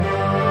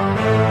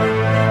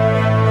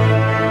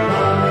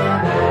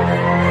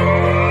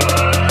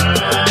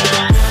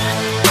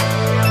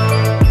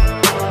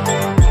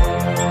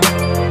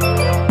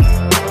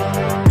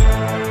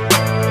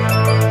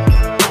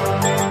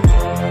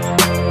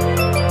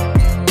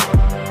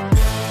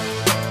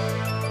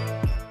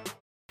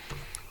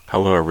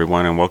Hello,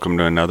 everyone, and welcome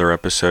to another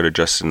episode of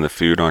Justin the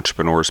Food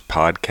Entrepreneurs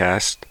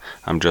Podcast.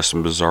 I'm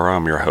Justin Bizarro.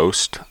 I'm your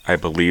host. I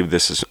believe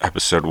this is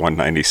episode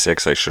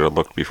 196. I should have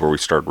looked before we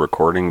started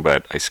recording,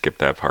 but I skipped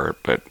that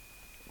part. But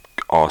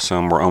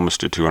awesome. We're almost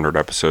to 200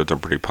 episodes. I'm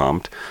pretty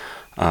pumped.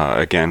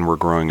 Again, we're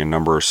growing in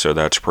numbers, so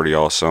that's pretty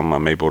awesome.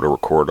 I'm able to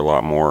record a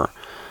lot more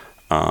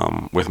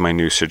with my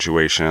new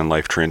situation and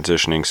life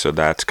transitioning, so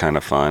that's kind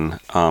of fun.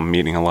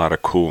 Meeting a lot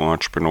of cool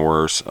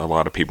entrepreneurs, a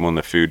lot of people in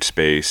the food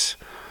space.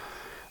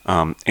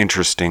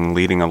 Interesting,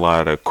 leading a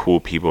lot of cool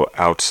people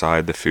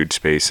outside the food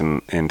space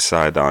and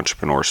inside the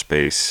entrepreneur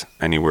space,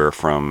 anywhere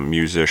from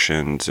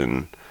musicians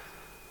and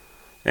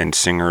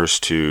singers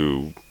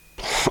to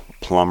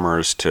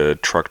plumbers to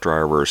truck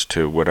drivers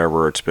to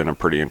whatever. It's been a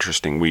pretty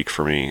interesting week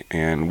for me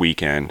and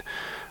weekend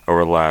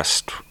over the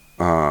last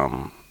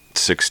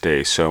 6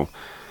 days. So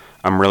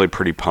I'm really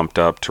pretty pumped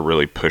up to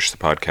really push the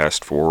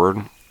podcast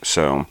forward.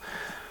 So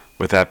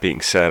with that being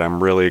said,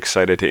 I'm really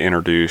excited to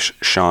introduce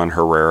Sean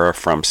Herrera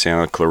from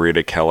Santa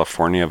Clarita,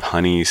 California of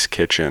Honey's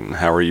Kitchen.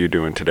 How are you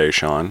doing today,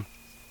 Sean?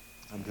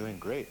 I'm doing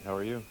great. How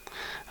are you?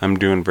 I'm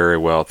doing very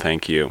well,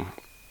 thank you.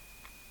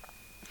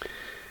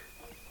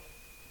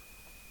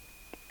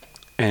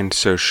 And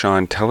so,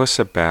 Sean, tell us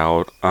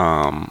about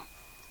your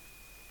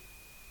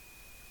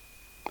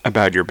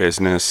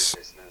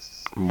business,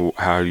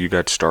 how you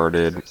got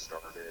started,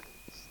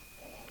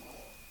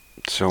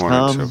 so on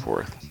and so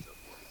forth.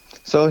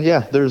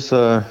 There's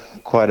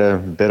quite a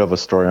bit of a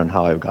story on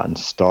how I've gotten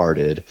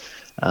started.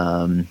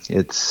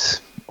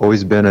 It's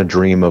always been a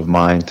dream of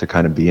mine to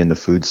kind of be in the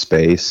food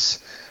space.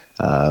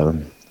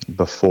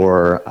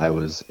 Before I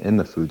was in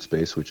the food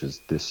space, which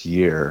is this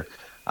year,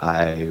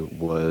 I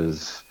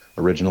was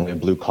originally a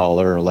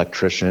blue-collar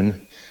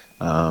electrician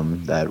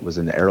that was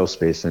in the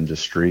aerospace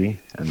industry,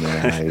 and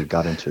then I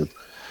got into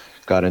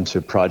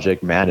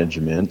project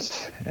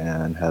management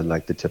and had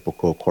like the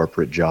typical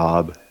corporate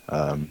job,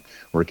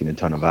 working a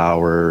ton of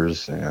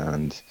hours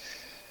and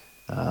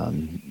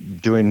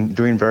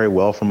doing very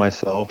well for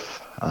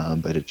myself,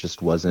 but it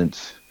just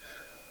wasn't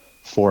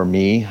for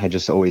me. I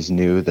just always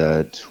knew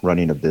that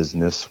running a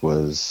business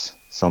was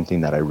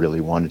something that I really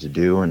wanted to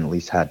do and at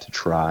least had to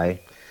try.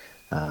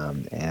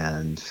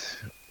 And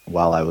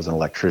while I was an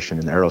electrician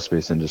in the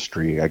aerospace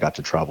industry, I got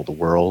to travel the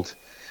world.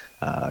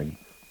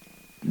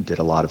 Did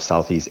a lot of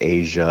Southeast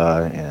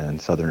Asia and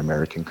Southern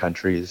American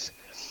countries.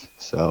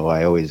 So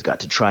I always got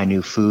to try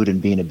new food,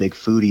 and being a big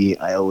foodie,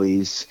 I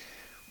always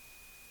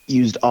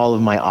used all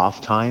of my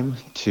off time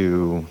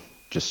to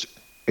just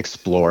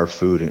explore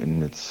food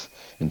in its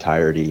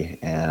entirety.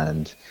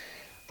 And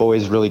I've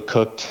always really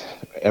cooked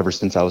ever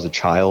since I was a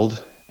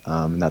child.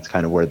 And that's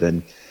kind of where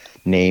the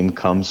name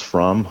comes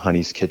from,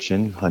 Honey's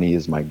Kitchen. Honey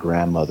is my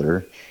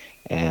grandmother,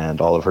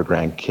 and all of her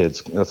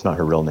grandkids, that's not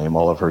her real name,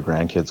 all of her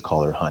grandkids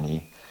call her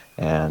Honey.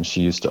 And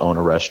she used to own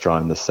a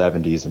restaurant in the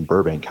 70s in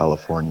Burbank,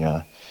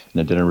 California. And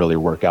it didn't really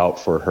work out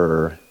for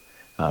her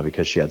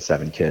because she had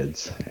 7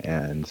 kids.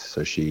 And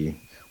so she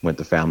went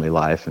the family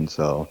life. And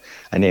so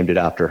I named it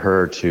after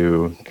her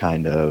to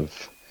kind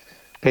of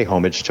pay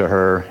homage to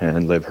her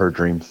and live her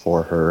dream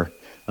for her,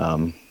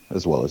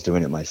 as well as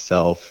doing it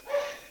myself.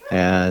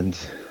 And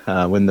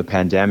when the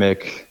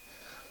pandemic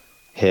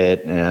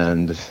hit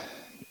and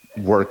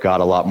work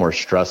got a lot more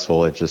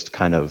stressful, it just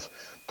kind of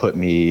put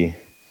me,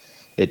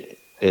 it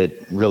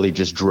really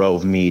just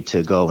drove me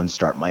to go and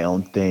start my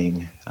own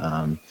thing.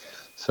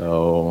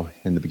 So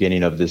in the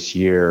beginning of this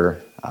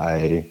year,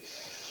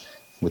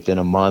 within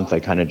a month, I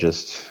kind of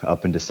just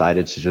up and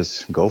decided to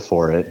just go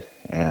for it.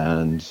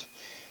 And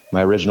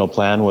my original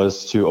plan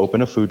was to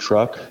open a food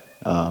truck,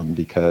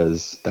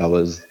 because that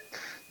was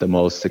the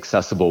most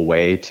accessible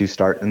way to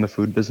start in the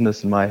food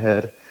business in my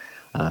head.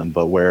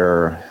 But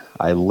where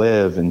I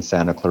live in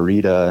Santa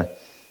Clarita,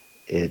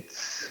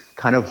 it's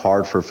kind of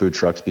hard for food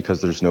trucks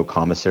because there's no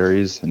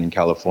commissaries. And in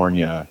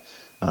California,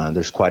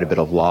 there's quite a bit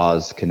of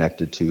laws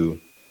connected to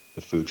the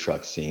food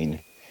truck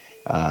scene.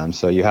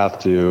 So you have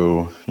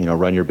to,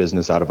 run your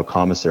business out of a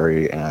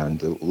commissary, and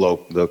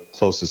the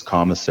closest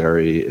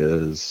commissary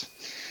is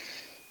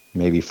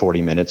maybe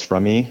 40 minutes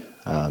from me.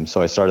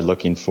 So I started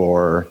looking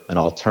for an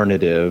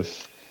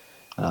alternative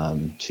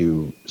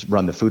to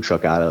run the food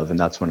truck out of, and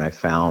that's when I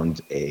found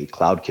a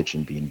cloud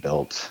kitchen being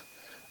built,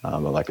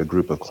 like a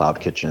group of cloud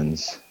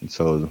kitchens. And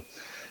so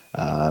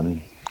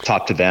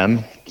talked to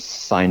them,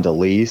 signed a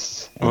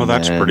lease. Well,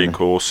 that's pretty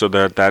cool. So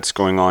that's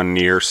going on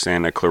near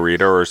Santa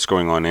Clarita, or it's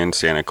going on in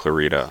Santa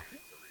Clarita?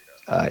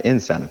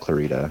 In Santa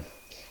Clarita.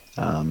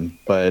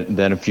 But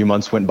then a few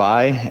months went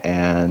by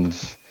and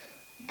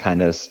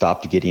kind of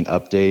stopped getting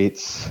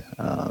updates.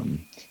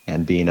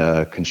 And being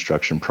a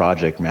construction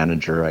project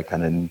manager, I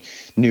kind of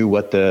knew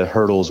what the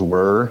hurdles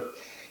were.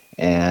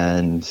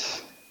 And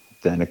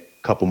then a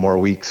couple more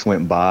weeks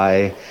went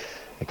by.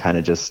 I kind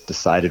of just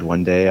decided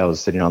one day, I was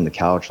sitting on the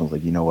couch and I was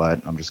like, you know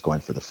what, I'm just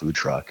going for the food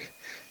truck.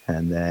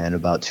 And then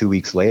about 2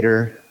 weeks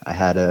later, I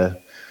had a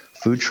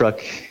food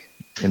truck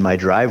in my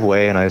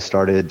driveway, and I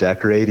started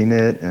decorating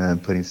it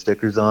and putting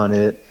stickers on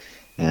it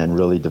and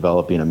really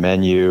developing a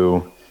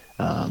menu,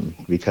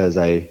 because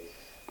I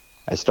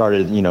I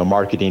started,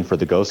 marketing for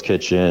the Ghost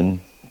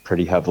Kitchen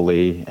pretty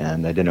heavily,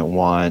 and I didn't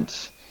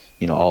want,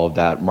 all of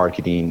that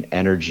marketing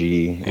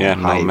energy Yeah, and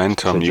and hype to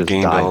momentum. You just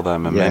gained all die. that Yeah.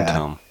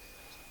 momentum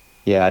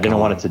Yeah, I didn't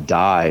want it going. to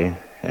die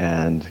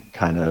and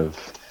kind of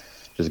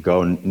just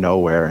go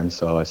nowhere. And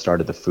so I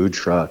started the food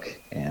truck,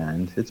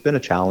 and it's been a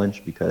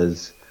challenge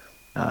because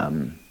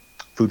um,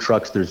 food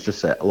trucks, there's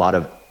just a lot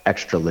of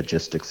extra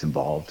logistics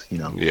involved,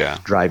 Yeah.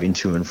 driving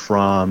to and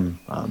from,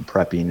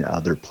 prepping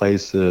other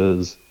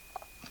places.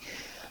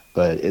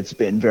 But it's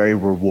been very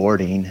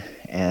rewarding.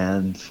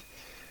 And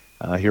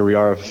here we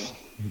are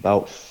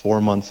about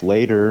 4 months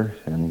later,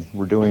 and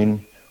we're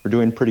doing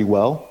pretty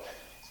well.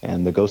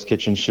 And the Ghost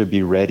Kitchen should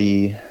be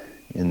ready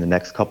in the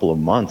next couple of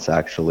months,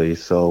 actually.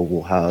 So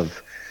we'll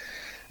have,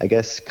 I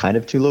guess, kind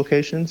of two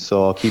locations.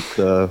 So I'll keep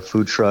the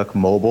food truck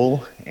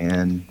mobile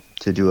and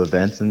to do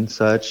events and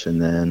such,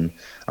 and then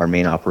our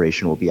main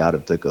operation will be out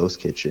of the Ghost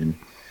Kitchen,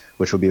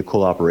 which will be a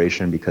cool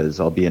operation because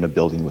I'll be in a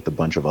building with a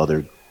bunch of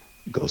other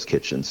Ghost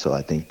Kitchens. So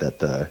I think that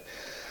the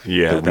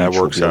Yeah, that reach will be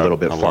works a out little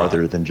bit a lot.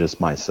 farther than just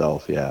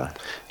myself. Yeah.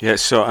 Yeah,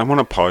 so I want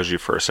to pause you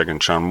for a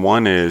second, Sean.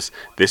 One is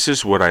this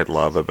is what I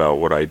love about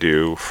what I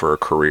do for a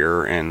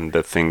career and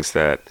the things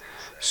that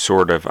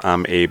sort of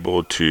I'm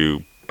able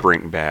to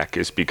bring back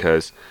is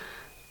because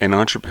an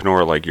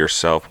entrepreneur like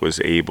yourself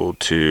was able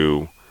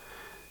to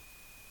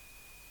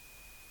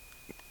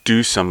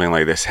do something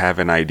like this, have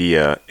an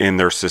idea, and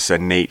there's this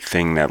innate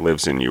thing that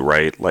lives in you,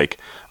 right? Like,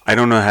 I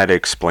don't know how to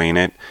explain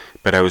it,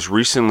 but I was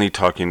recently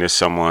talking to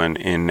someone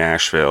in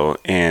Nashville,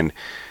 and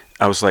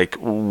I was like,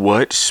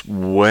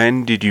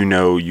 when did you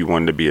know you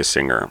wanted to be a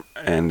singer?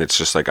 And it's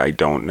just like, I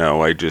don't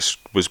know. I just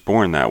was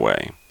born that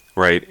way.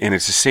 Right. And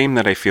it's the same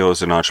that I feel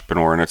as an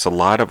entrepreneur. And it's a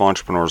lot of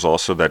entrepreneurs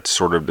also that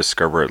sort of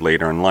discover it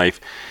later in life.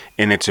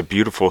 And it's a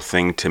beautiful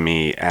thing to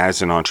me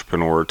as an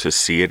entrepreneur to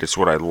see it. It's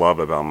what I love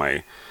about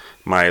my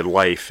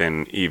life,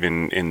 and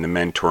even in the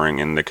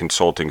mentoring and the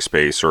consulting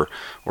space, or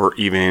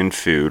even in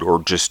food,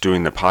 or just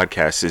doing the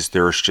podcast, is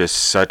there's just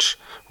such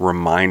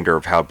reminder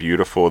of how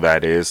beautiful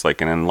that is,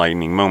 like an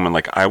enlightening moment.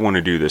 Like, I want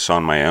to do this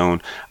on my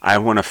own. I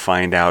want to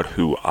find out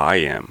who I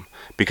am,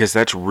 because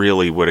that's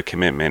really what a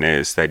commitment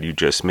is that you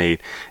just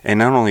made. And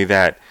not only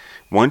that,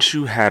 once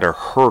you had a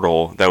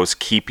hurdle that was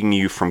keeping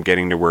you from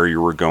getting to where you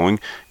were going,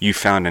 you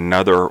found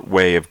another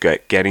way of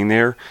getting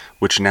there,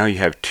 which now you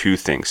have two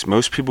things.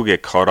 Most people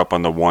get caught up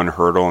on the one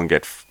hurdle and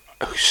get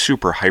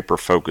super hyper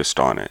focused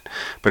on it.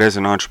 But as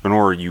an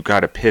entrepreneur, you got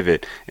to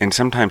pivot, and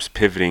sometimes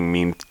pivoting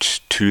means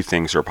two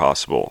things are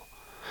possible.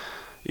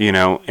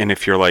 And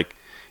if you're like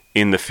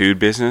in the food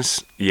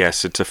business,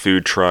 yes, it's a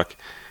food truck,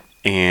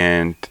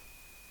 and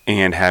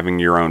having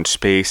your own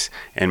space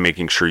and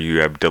making sure you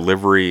have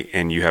delivery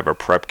and you have a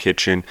prep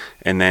kitchen.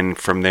 And then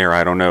from there,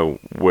 I don't know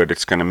what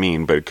it's going to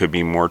mean, but it could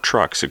be more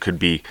trucks. It could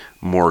be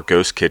more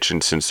ghost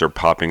kitchens since they're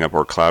popping up,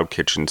 or cloud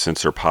kitchens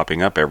since they're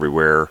popping up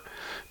everywhere,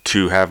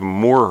 to have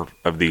more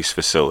of these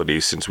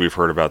facilities, since we've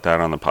heard about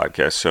that on the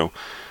podcast. So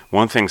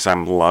one of the things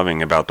I'm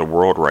loving about the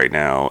world right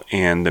now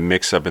and the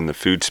mix up in the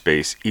food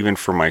space, even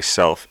for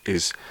myself,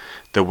 is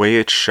the way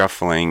it's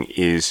shuffling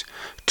is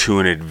to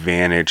an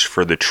advantage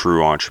for the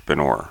true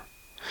entrepreneur.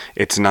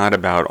 It's not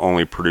about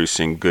only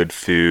producing good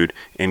food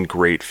and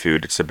great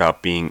food. It's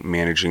about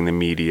managing the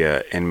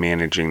media and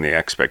managing the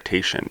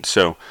expectation.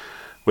 So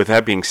with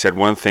that being said,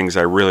 one of the things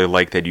I really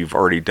like that you've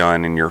already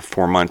done in your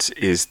 4 months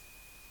is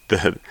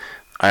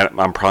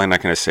I'm probably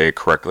not going to say it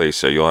correctly,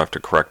 so you'll have to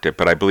correct it,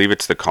 but I believe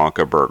it's the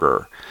Conca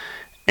burger,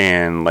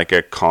 and like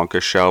a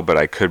Conca shell, but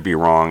I could be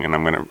wrong,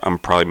 and I'm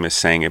probably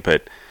missaying it.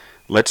 But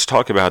let's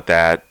talk about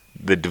that,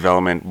 the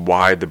development,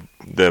 why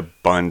the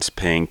bun's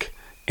pink,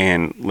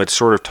 and let's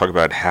sort of talk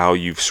about how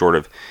you've sort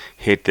of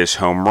hit this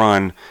home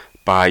run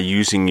by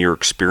using your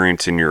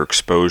experience and your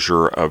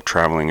exposure of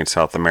traveling in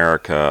South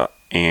America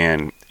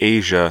and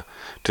Asia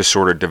to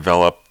sort of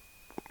develop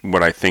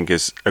what I think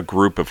is a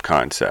group of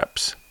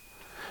concepts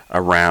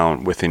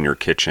around within your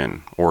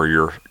kitchen or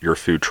your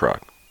food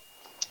truck.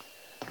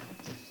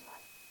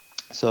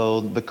 So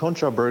the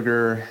Concha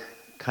burger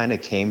kind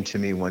of came to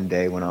me one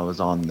day when I was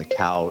on the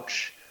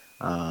couch.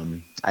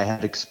 I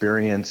had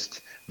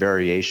experienced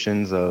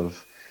variations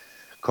of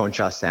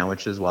concha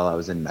sandwiches while I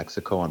was in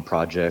Mexico on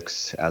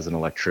projects as an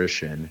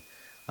electrician,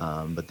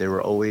 but they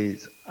were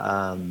always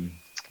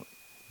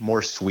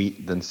more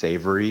sweet than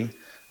savory.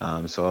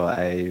 So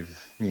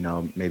I've,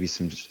 maybe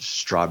some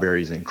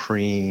strawberries and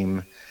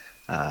cream,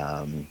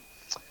 some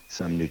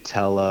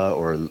Nutella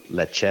or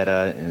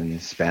lechera in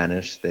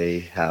Spanish. They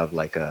have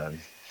like a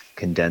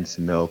condensed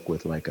milk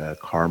with like a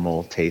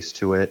caramel taste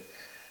to it.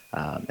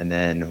 And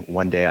then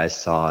one day I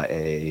saw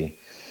a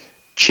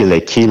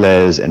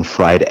chilequiles and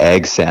fried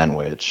egg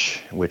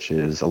sandwich, which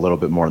is a little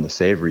bit more on the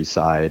savory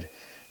side.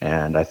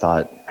 And I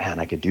thought, man,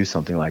 I could do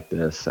something like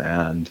this.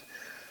 And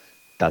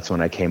that's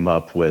when I came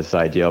up with the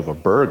idea of a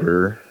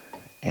burger.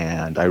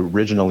 And I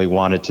originally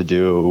wanted to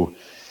do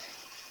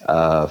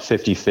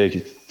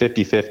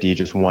 50-50,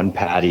 just one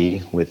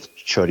patty with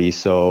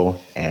chorizo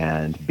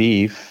and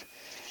beef.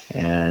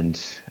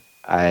 And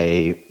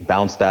I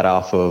bounced that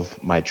off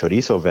of my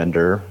chorizo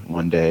vendor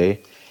one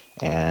day,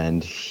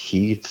 and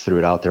he threw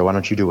it out there. Why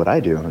don't you do what I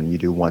do? And you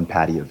do one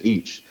patty of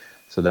each.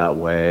 So that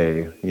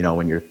way,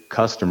 when your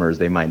customers,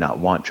 they might not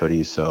want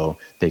chorizo,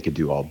 they could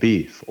do all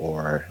beef.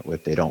 Or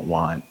if they don't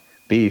want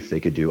beef, they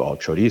could do all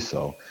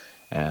chorizo.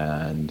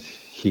 And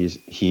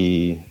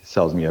he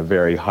sells me a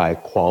very high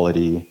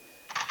quality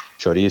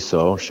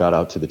chorizo. Shout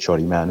out to the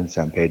Chori Man in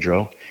San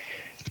Pedro.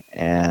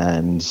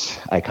 And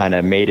I kind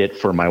of made it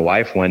for my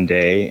wife one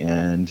day,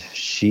 and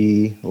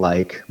she,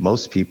 like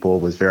most people,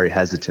 was very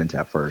hesitant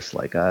at first.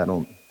 Like,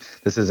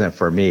 this isn't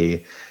for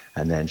me.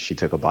 And then she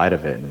took a bite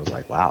of it and was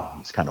like, wow,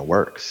 this kind of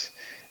works.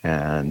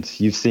 And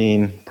you've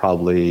seen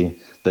probably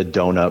the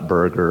donut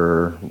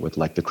burger with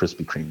like the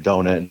Krispy Kreme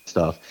donut and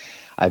stuff.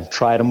 I've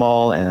tried them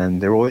all,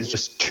 and they were always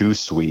just too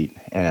sweet.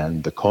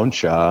 And the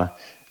concha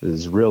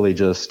is really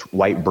just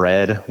white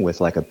bread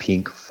with like a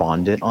pink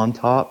fondant on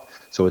top.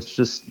 So it's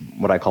just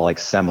what I call like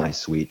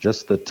semi-sweet.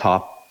 Just the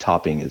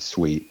topping is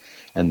sweet.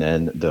 And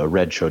then the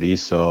red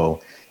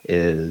chorizo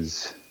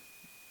is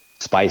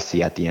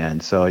spicy at the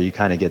end. So you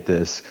kind of get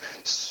this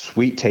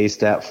sweet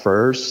taste at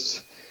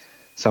first.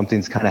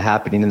 Something's kind of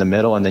happening in the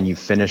middle, and then you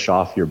finish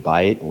off your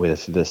bite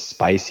with this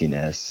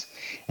spiciness.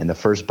 And the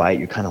first bite,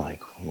 you're kind of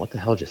like, what the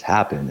hell just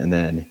happened? And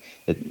then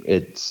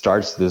it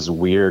starts this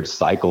weird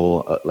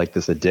cycle, like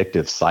this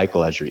addictive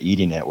cycle as you're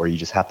eating it, where you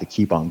just have to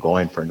keep on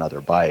going for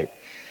another bite.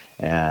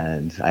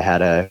 And I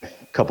had a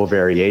couple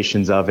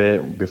variations of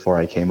it before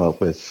I came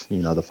up with,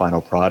 the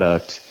final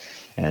product.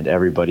 And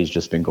everybody's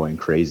just been going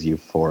crazy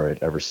for it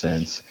ever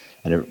since.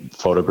 And it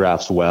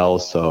photographs well.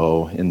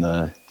 So in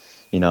the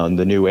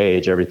new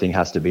age, everything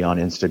has to be on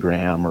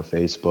Instagram or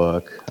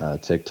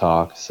Facebook,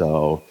 TikTok.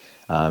 So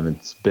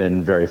it's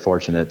been very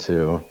fortunate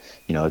to,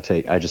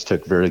 I just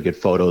took very good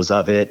photos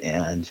of it.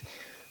 And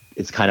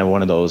it's kind of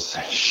one of those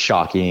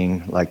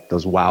shocking, like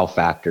those wow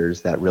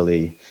factors that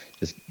really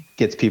just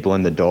gets people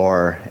in the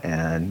door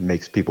and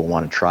makes people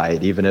want to try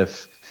it. Even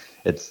if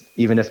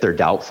they're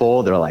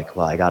doubtful, they're like,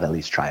 well, I got to at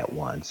least try it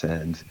once.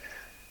 And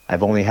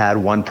I've only had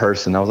one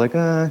person. I was like,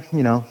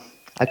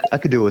 I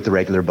could do it with the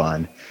regular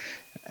bun.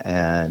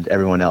 And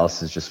everyone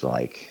else is just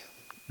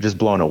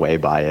blown away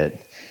by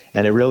it.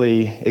 And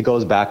it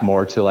goes back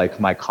more to like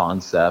my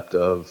concept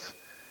of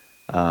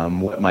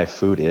what my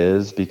food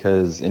is,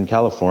 because in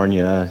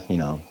California,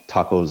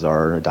 tacos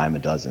are a dime a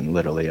dozen.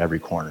 Literally every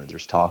corner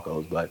there's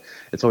tacos, but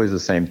it's always the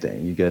same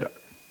thing. You get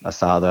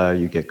asada,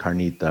 you get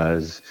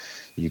carnitas,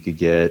 you could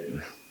get,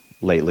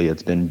 lately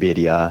it's been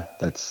birria.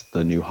 That's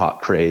the new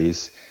hot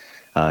craze.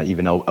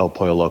 Even El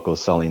Pollo Loco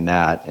is selling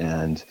that.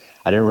 And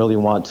I didn't really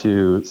want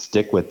to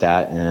stick with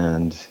that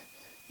and,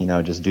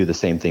 just do the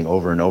same thing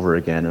over and over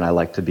again. And I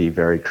like to be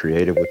very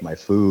creative with my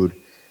food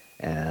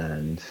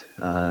and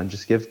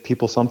just give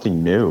people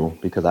something new,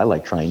 because I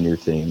like trying new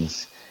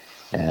things.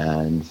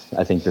 And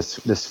I think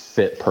this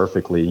fit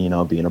perfectly,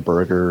 being a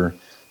burger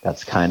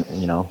that's kind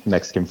of,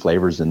 Mexican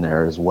flavors in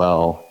there as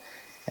well.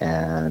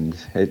 And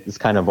it's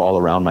kind of all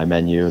around my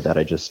menu that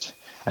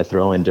I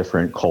throw in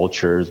different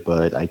cultures,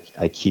 but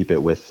I keep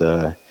it with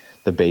the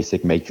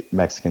basic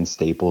Mexican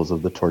staples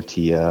of the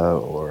tortilla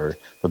or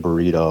the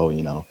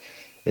burrito.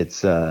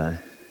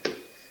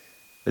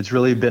 It's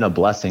really been a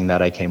blessing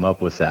that I came up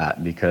with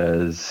that,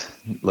 because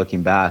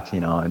looking back,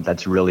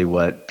 that's really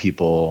what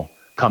people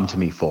come to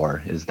me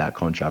for, is that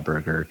concha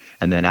burger.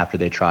 And then after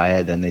they try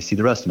it, then they see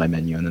the rest of my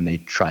menu, and then they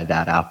try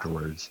that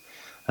afterwards.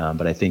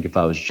 But I think if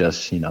I was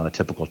just, a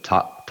typical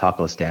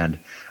taco stand,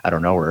 I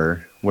don't know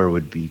where it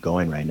would be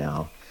going right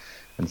now.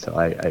 And so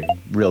I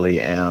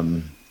really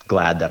am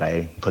glad that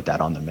I put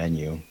that on the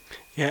menu.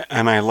 Yeah,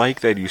 and I like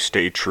that you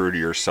stay true to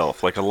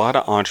yourself. Like, a lot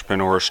of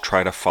entrepreneurs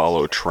try to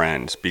follow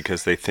trends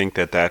because they think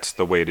that that's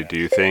the way to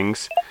do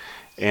things.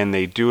 And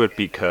they do it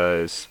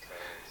because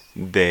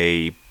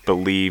they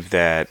believe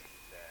that,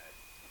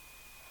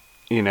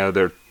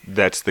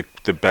 that's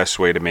the best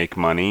way to make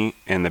money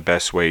and the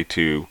best way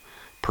to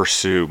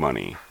pursue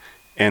money.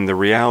 And the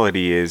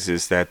reality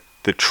is that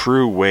the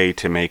true way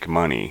to make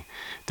money,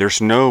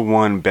 there's no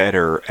one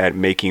better at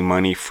making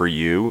money for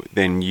you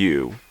than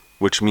you,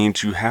 which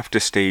means you have to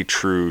stay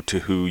true to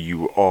who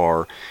you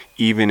are,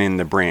 even in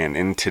the brand.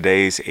 In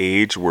today's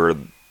age, where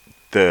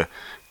the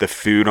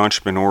food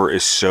entrepreneur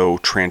is so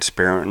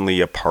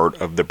transparently a part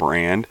of the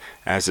brand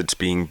as it's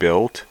being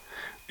built,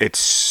 it's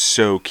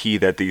so key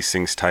that these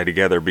things tie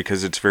together,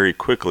 because it's very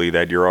quickly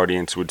that your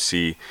audience would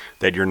see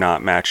that you're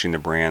not matching the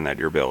brand that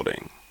you're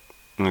building.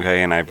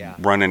 Okay, and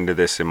I've run into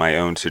this in my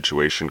own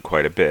situation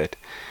quite a bit.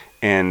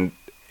 And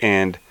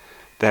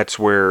that's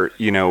where,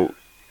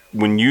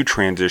 when you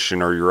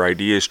transition, or your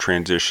ideas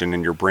transition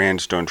and your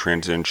brands don't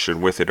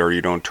transition with it, or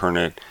you don't turn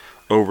it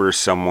over to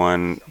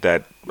someone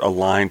that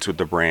aligns with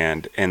the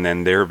brand and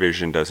then their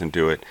vision doesn't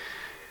do it,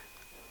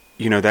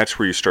 that's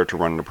where you start to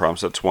run into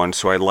problems. That's one.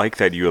 So I like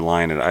that you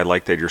align it. I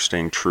like that you're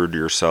staying true to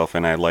yourself,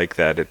 and I like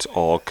that it's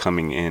all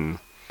coming in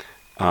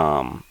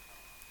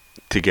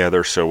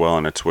together so well,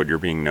 and it's what you're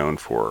being known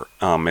for.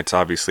 It's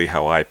obviously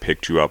how I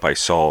picked you up. I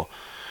saw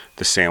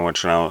the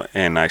sandwich,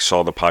 and I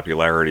saw the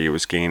popularity it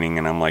was gaining,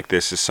 and I'm like,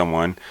 this is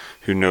someone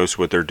who knows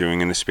what they're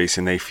doing in the space,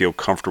 and they feel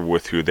comfortable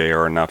with who they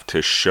are enough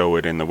to show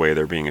it in the way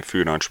they're being a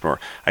food entrepreneur.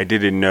 I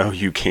didn't know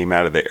you came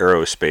out of the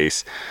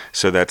aerospace,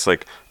 so that's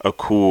like a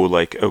cool,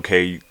 like,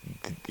 okay,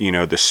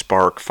 the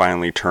spark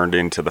finally turned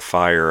into the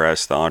fire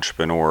as the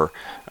entrepreneur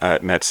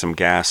met some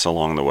gas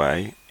along the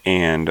way,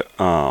 and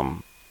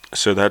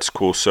so that's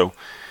cool. So,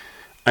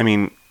 I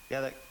mean,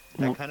 Yeah,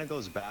 that kind of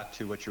goes back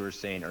to what you were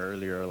saying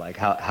earlier, like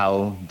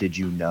how did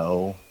you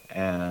know?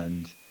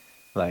 And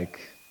like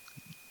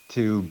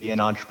to be an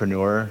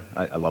entrepreneur,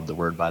 I love the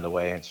word, by the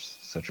way. It's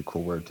such a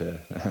cool word to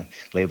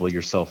label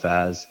yourself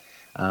as.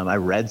 I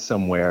read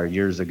somewhere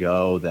years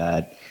ago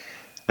that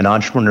an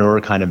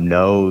entrepreneur kind of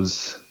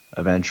knows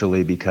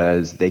eventually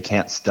because they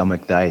can't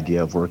stomach the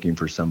idea of working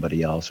for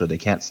somebody else, or they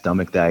can't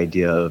stomach the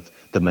idea of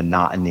the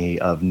monotony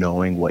of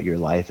knowing what your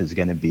life is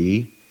going to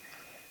be.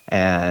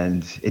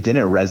 And it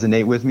didn't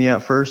resonate with me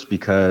at first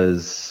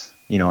because,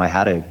 I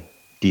had a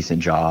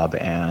decent job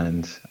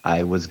and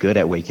I was good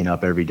at waking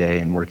up every day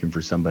and working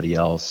for somebody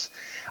else.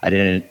 I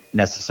didn't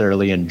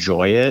necessarily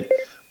enjoy it,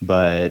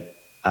 but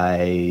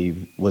I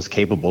was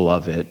capable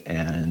of it.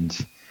 And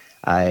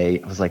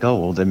I was like, oh,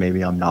 well, then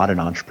maybe I'm not an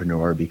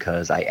entrepreneur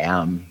because I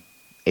am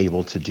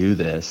able to do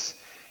this.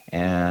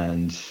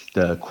 And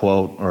the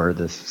quote or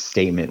the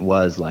statement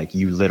was like,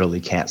 you literally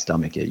can't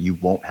stomach it. You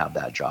won't have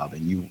that job,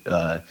 and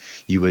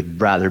you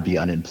would rather be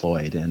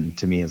unemployed. And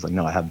to me, it's like,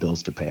 no, I have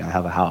bills to pay. I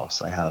have a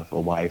house. I have a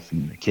wife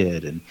and a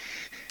kid. And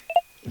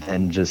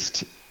then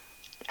just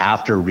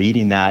after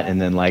reading that and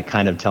then like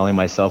kind of telling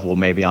myself, well,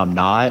 maybe I'm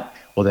not.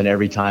 Well, then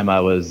every time I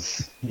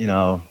was,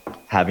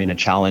 having a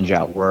challenge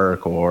at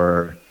work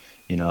or,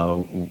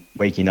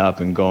 waking up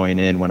and going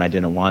in when I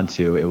didn't want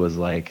to, it was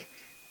like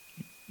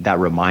that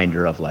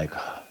reminder of like,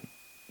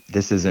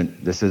 this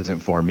isn't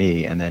for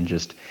me. And then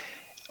just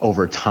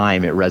over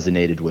time, it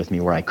resonated with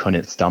me where I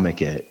couldn't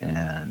stomach it.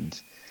 And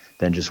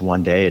then just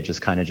one day, it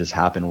just kind of just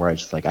happened where I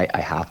just like, I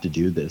have to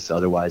do this.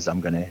 Otherwise,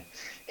 I'm going to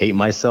hate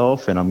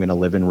myself and I'm going to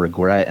live in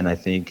regret. And I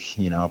think,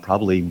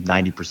 probably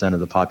 90% of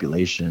the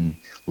population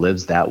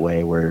lives that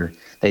way where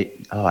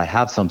I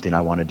have something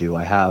I want to do.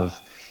 I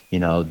have,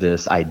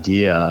 this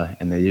idea,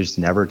 and they just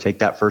never take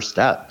that first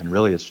step. And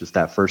really, it's just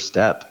that first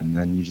step. And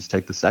then you just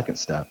take the second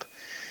step.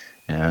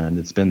 And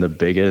it's been the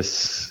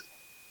biggest,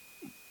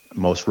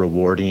 most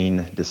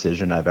rewarding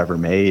decision I've ever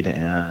made.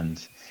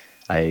 And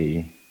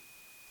I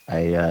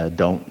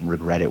don't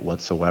regret it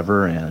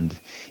whatsoever. And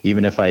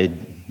even if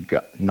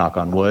knock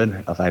on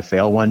wood, if I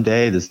fail one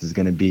day, this is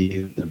going to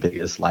be the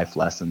biggest life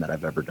lesson that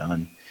I've ever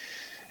done.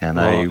 And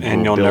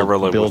and you'll never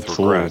live with tools.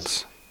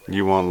 regrets.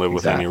 You won't live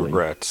with any Exactly.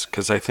 regrets,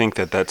 because I think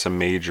that that's a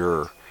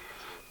major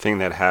thing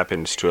that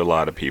happens to a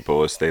lot of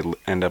people is they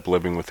end up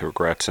living with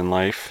regrets in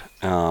life,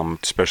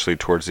 especially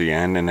towards the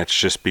end. And it's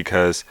just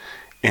because,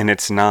 and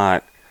it's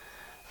not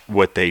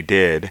what they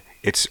did.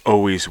 It's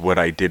always what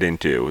I didn't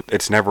do.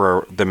 It's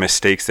never the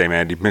mistakes they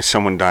made.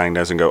 Someone dying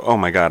doesn't go, oh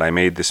my God, I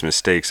made this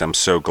mistake. I'm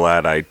so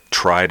glad I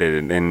tried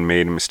it and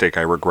made a mistake.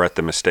 I regret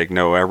the mistake.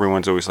 No,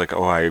 everyone's always like,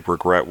 oh, I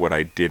regret what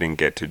I didn't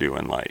get to do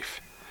in life.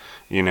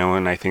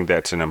 And I think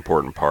that's an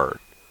important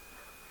part.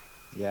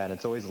 Yeah, and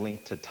it's always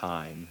linked to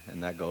time.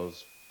 And that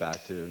goes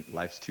back to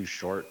life's too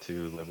short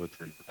to live with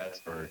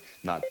regrets or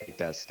not take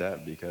that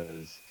step,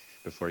 because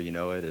before you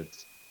know it,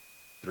 it's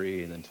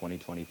and then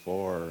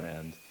 2024.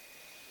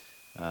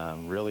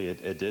 And really,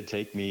 it did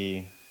take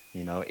me,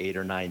 8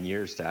 or 9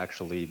 years to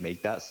actually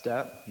make that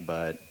step,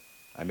 but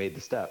I made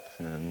the step,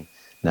 and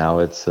now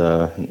it's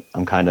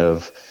I'm kind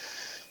of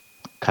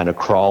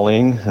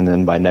crawling, and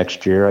then by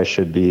next year I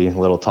should be a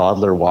little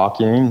toddler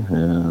walking,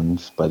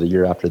 and by the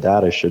year after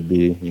that I should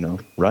be,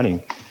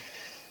 running.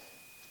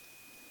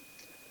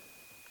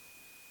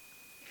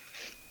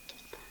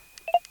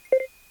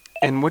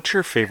 And what's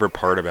your favorite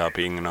part about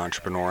being an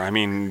entrepreneur? I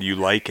mean, you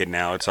like it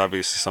now. It's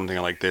obviously something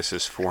like this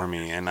is for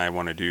me and I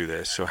want to do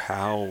this. So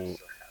how?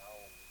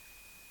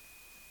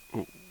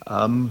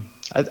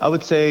 I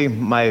would say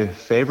my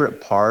favorite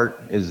part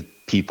is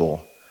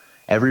people.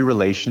 Every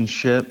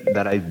relationship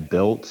that I've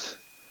built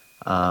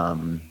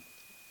um,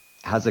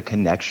 has a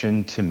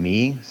connection to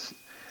me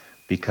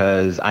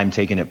because I'm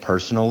taking it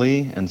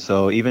personally. And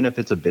so even if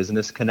it's a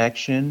business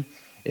connection,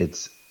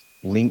 it's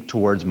linked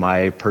towards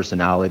my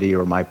personality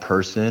or my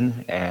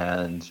person,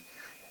 and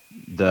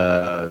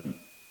the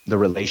the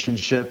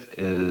relationship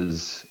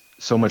is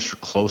so much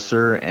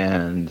closer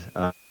and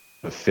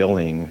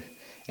fulfilling.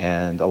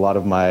 And a lot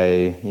of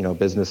my,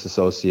 business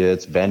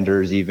associates,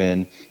 vendors,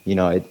 even,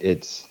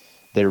 it's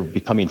they're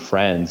becoming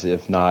friends,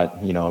 if not,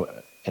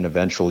 and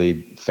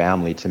eventually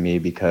family to me,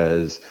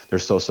 because they're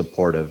so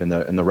supportive. In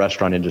the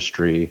restaurant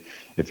industry,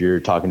 if you're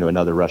talking to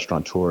another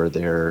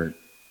restaurateur,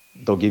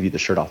 they'll give you the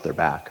shirt off their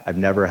back. I've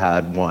never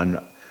had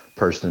one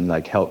person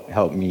like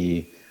help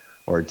me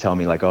or tell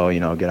me like, oh,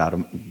 get out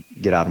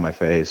of my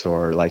face,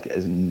 or like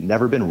has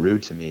never been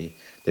rude to me.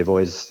 They've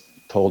always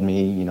told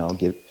me,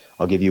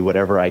 I'll give you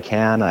whatever I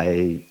can.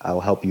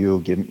 I'll help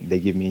you. They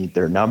give me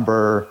their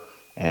number,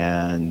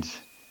 and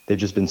they've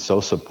just been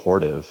so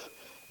supportive.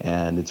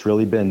 And it's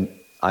really been,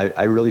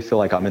 I really feel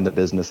like I'm in the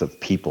business of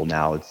people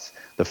now. It's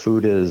the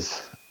food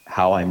is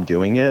how I'm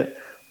doing it,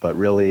 but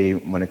really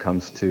when it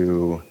comes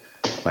to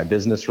my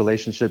business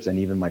relationships and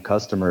even my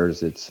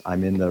customers,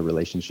 I'm in the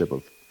relationship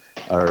of,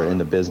 or in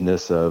the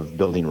business of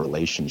building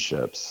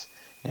relationships.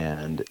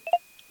 And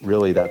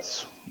really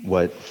that's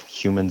what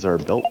humans are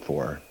built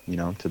for,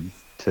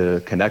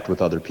 to connect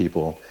with other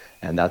people.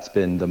 And that's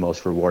been the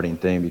most rewarding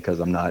thing, because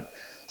I'm not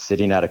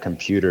sitting at a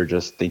computer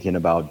just thinking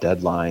about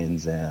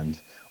deadlines and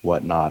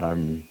whatnot.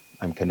 I'm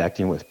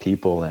connecting with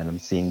people, and I'm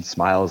seeing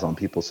smiles on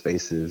people's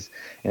faces.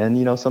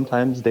 And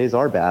sometimes days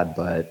are bad,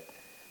 but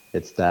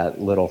it's that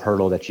little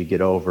hurdle that you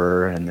get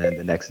over, and then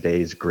the next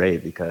day is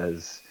great,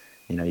 because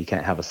you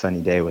can't have a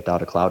sunny day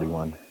without a cloudy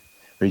one,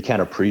 or you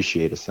can't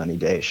appreciate a sunny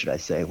day, should I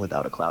say,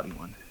 without a cloudy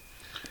one.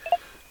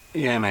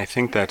 Yeah, and I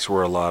think that's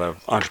where a lot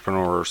of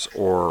entrepreneurs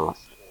or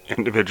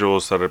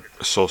individuals that are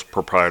sole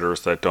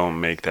proprietors that don't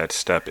make that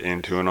step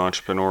into an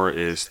entrepreneur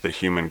is the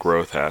human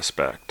growth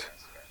aspect.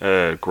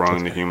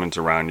 Growing the humans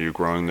around you,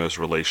 growing those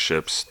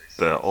relationships,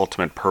 the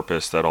ultimate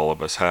purpose that all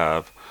of us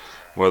have,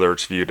 whether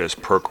it's viewed as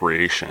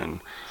procreation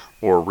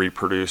or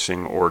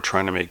reproducing or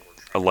trying to make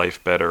a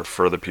life better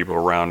for the people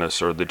around us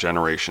or the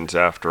generations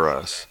after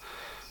us.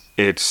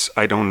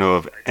 I don't know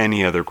of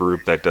any other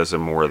group that does it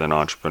more than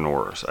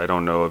entrepreneurs. I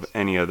don't know of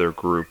any other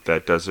group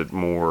that does it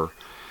more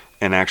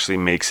and actually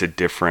makes a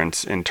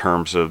difference in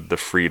terms of the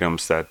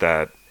freedoms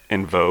that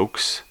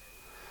invokes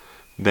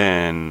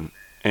than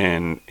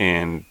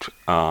and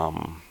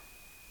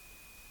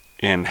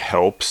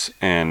helps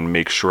and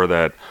makes sure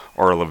that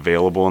are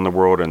available in the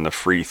world, and the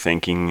free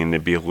thinking and the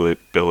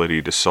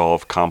ability to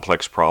solve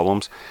complex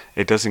problems.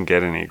 It doesn't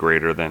get any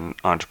greater than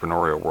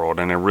entrepreneurial world,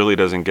 and it really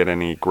doesn't get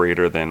any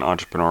greater than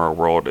entrepreneurial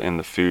world in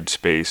the food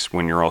space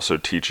when you're also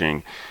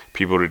teaching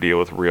people to deal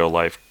with real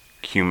life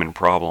human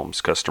problems,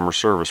 customer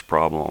service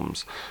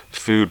problems,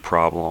 food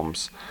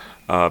problems,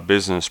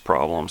 business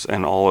problems,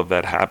 and all of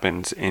that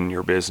happens in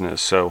your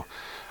business. So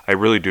I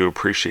really do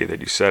appreciate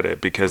that you said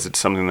it, because it's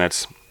something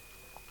that's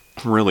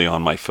really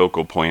on my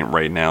focal point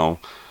right now,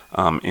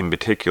 in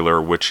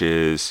particular, which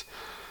is,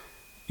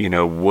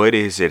 what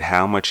is it?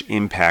 How much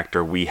impact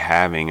are we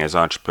having as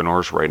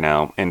entrepreneurs right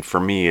now? And for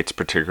me, it's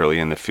particularly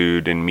in the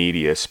food and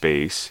media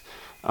space,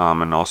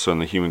 and also in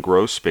the human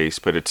growth space.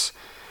 But it's,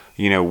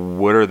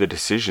 what are the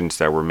decisions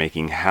that we're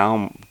making?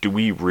 How do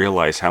we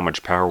realize how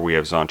much power we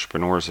have as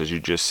entrepreneurs, as you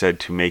just said,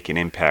 to make an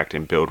impact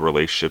and build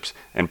relationships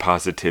and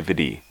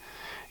positivity?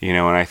 And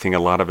I think a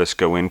lot of us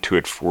go into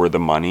it for the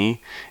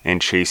money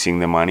and chasing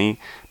the money.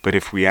 But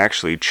if we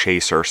actually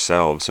chase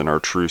ourselves and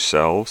our true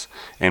selves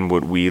and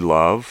what we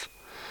love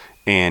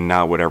and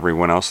not what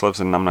everyone else loves,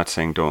 and I'm not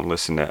saying don't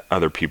listen to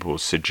other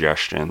people's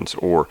suggestions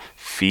or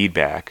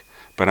feedback,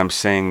 but I'm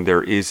saying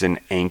there is an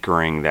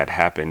anchoring that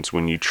happens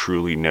when you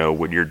truly know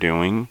what you're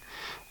doing.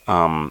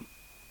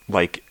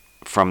 Like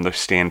from the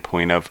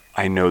standpoint of,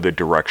 I know the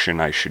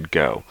direction I should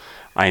go.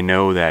 I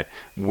know that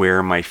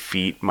where my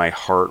feet, my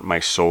heart, my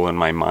soul, and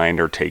my mind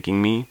are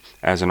taking me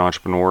as an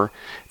entrepreneur.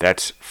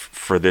 That's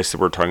for this that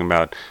we're talking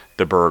about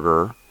the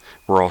burger.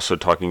 We're also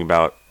talking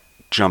about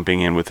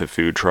jumping in with a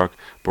food truck,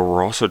 but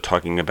we're also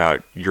talking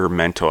about your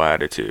mental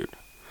attitude,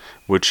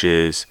 which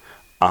is,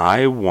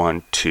 I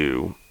want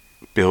to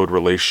build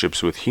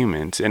relationships with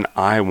humans, and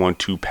I want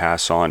to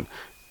pass on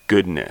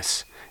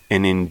goodness.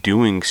 And in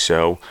doing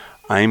so,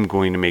 I'm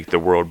going to make the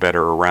world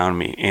better around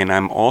me. And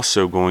I'm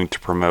also going to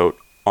promote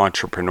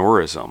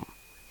entrepreneurism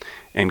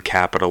and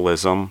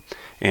capitalism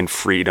and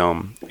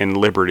freedom and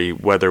liberty,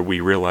 whether we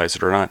realize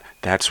it or not.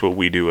 That's what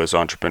we do as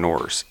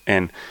entrepreneurs.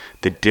 And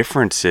the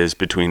differences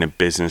between a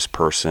business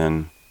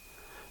person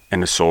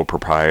and a sole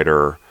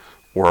proprietor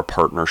or a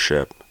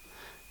partnership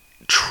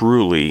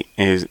truly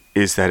is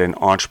that an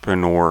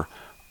entrepreneur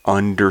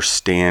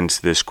understands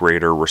this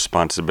greater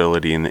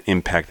responsibility and the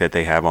impact that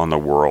they have on the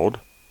world.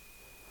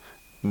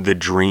 The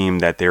dream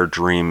that their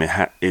dream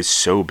is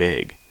so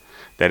big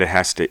that it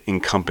has to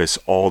encompass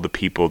all the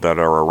people that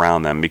are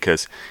around them.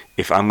 Because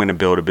if I'm going to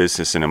build a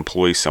business and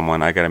employ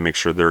someone, I got to make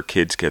sure their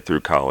kids get through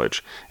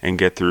college and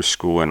get through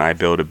school, and I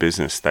build a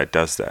business that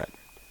does that.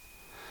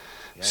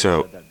 Yeah, so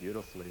you said that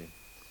beautifully.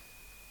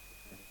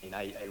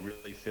 I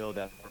really feel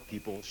that more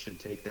people should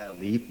take that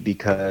leap,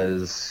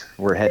 because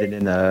we're headed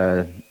in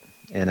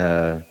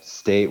a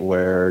state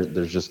where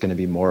there's just going to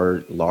be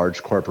more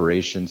large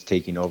corporations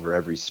taking over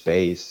every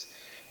space.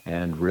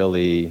 And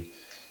really,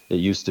 it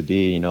used to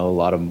be, a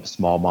lot of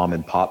small mom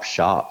and pop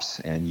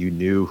shops, and you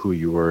knew who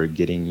you were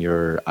getting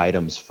your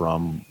items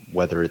from,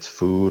 whether it's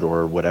food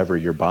or whatever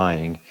you're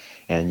buying,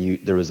 and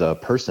there was a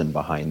person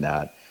behind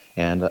that.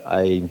 And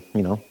I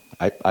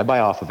buy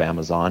off of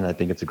Amazon. I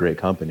think it's a great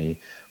company,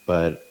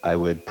 but I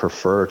would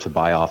prefer to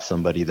buy off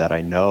somebody that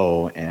I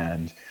know,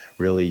 and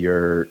really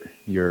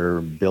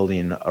you're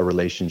building a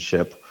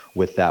relationship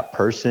with that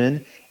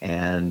person,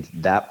 and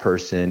that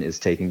person is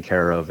taking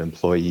care of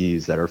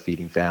employees that are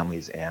feeding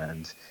families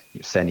and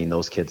sending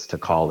those kids to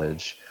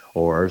college,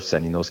 or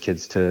sending those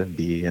kids to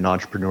be an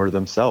entrepreneur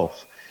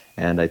themselves.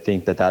 And I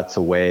think that that's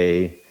a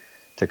way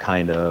to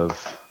kind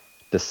of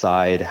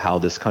decide how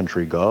this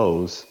country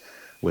goes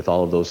with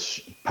all of those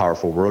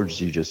powerful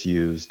words you just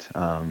used,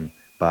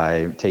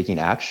 by taking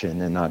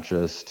action and not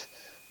just,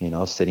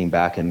 sitting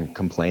back and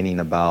complaining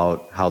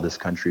about how this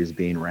country is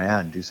being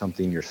ran. Do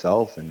something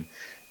yourself and,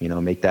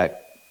 make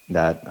that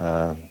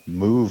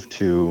move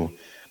to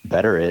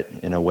better it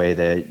in a way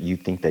that you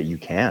think that you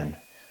can.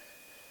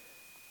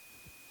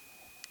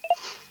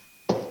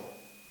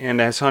 And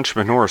as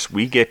entrepreneurs,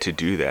 we get to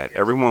do that.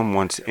 Everyone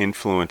wants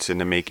influence and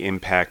to make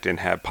impact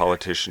and have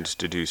politicians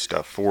to do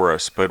stuff for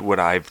us. But what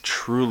I've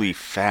truly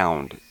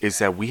found is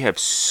that we have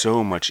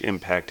so much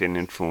impact and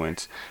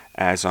influence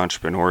as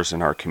entrepreneurs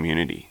in our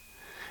community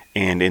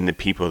and in the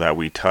people that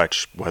we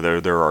touch,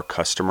 whether they're our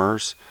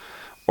customers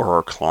or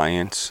our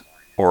clients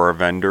or our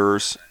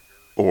vendors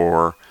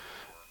or,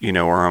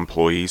 our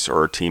employees or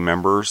our team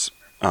members,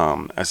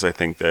 as I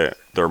think that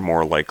they're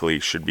more likely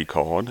should be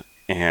called.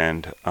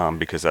 And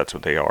because that's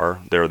what they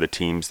are. They're the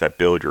teams that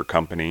build your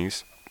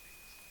companies.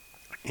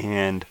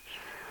 And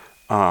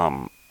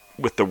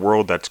with the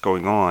world that's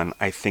going on,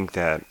 I think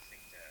that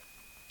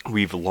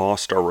we've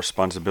lost our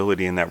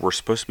responsibility in that we're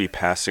supposed to be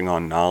passing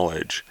on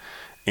knowledge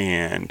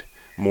and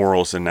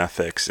morals and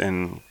ethics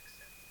and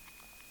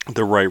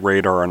the right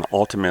radar, and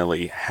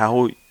ultimately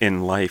how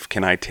in life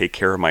can I take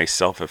care of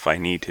myself if I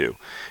need to?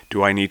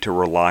 Do I need to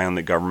rely on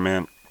the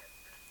government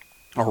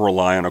or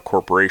rely on a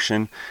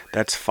corporation?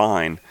 That's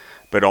fine.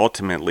 But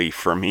ultimately,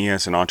 for me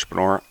as an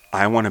entrepreneur,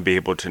 I want to be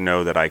able to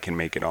know that I can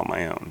make it on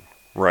my own,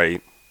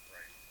 right?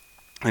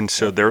 And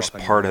so there's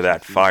part of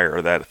that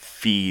fire that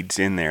feeds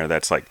in there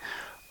that's like,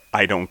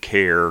 I don't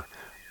care.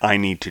 I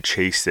need to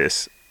chase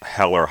this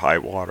hell or high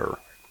water.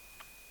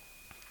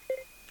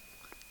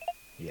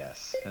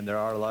 Yes, and there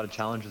are a lot of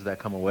challenges that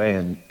come away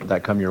and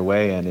that come your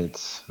way, and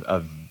it's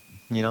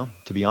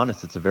to be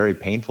honest, it's a very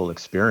painful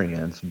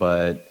experience,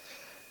 but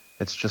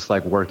it's just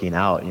like working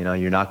out.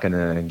 You're not going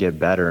to get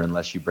better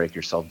unless you break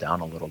yourself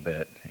down a little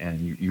bit and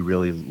you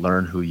really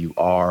learn who you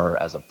are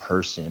as a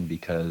person,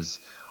 because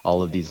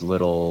all of these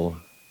little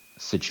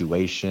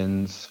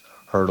situations,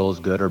 hurdles,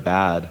 good or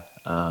bad,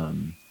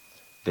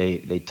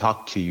 they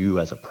talk to you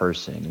as a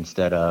person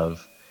instead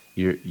of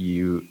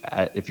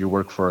if you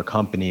work for a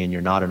company and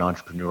you're not an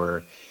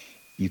entrepreneur,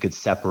 you could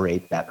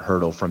separate that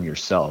hurdle from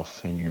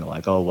yourself and you're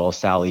like, oh, well,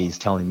 Sally's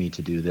telling me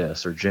to do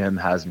this or Jim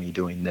has me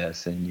doing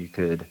this. And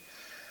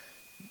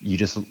you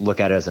just look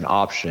at it as an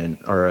option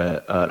or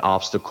an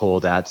obstacle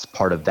that's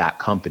part of that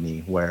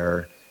company,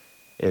 where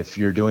if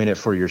you're doing it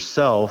for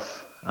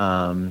yourself,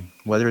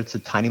 whether it's a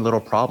tiny little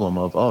problem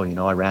of,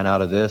 I ran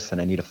out of this and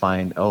I need to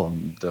find,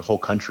 the whole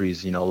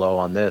country's, low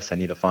on this, I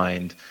need to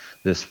find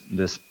this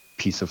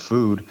piece of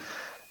food,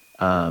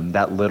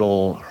 that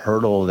little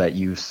hurdle that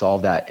you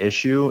solve that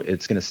issue,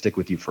 it's going to stick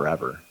with you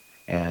forever.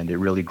 And it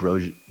really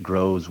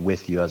grows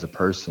with you as a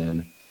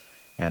person.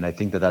 And I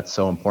think that that's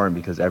so important,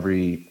 because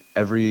every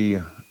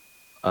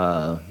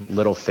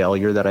little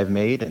failure that I've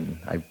made, and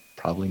I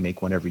probably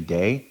make one every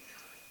day,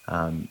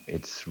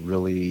 it's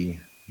really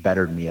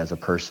bettered me as a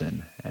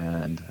person.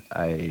 And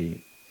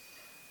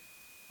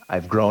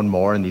I've grown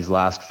more in these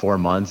last 4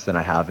 months than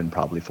I have in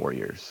probably 4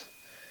 years.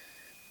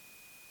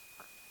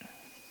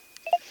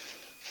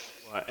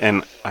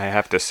 And I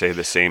have to say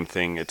the same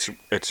thing.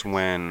 It's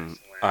when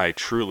I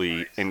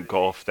truly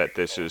engulfed that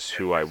this is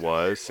who I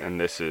was and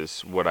this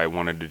is what I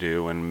wanted to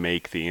do and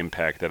make the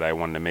impact that I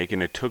wanted to make.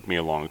 And it took me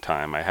a long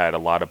time. I had a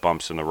lot of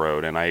bumps in the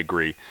road, and I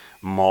agree,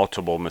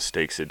 multiple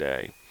mistakes a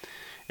day.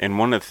 And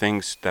one of the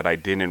things that I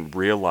didn't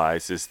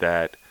realize is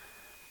that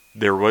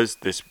there was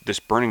this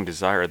burning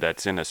desire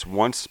that's in us.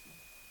 Once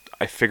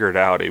I figured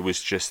out it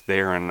was just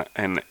there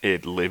and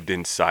it lived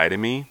inside of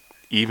me,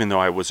 even though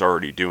I was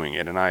already doing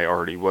it and I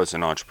already was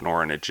an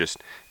entrepreneur and it just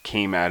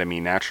came out of me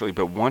naturally.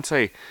 But once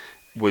I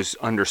was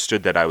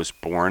understood that I was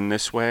born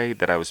this way,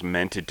 that I was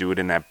meant to do it,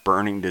 and that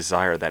burning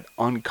desire, that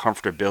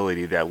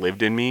uncomfortability that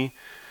lived in me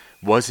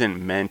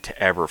wasn't meant to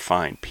ever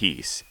find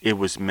peace. It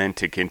was meant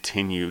to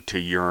continue to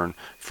yearn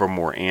for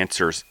more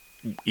answers,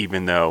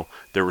 even though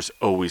there was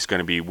always going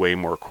to be way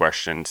more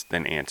questions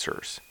than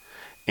answers.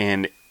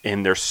 And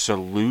there's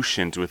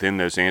solutions within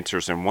those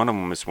answers, and one of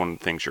them is one of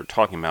the things you're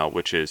talking about,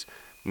 which is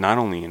not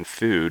only in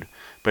food,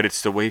 but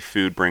it's the way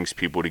food brings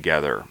people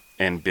together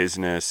and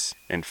business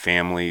and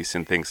families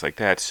and things like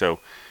that. So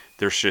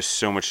there's just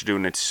so much to do,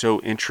 and it's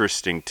so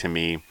interesting to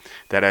me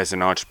that as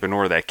an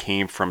entrepreneur that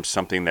came from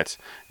something that's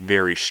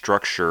very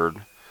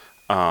structured,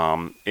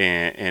 and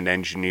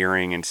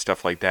engineering and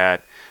stuff like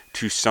that,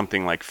 to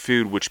something like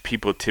food, which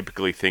people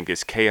typically think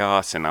is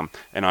chaos, and I'm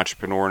an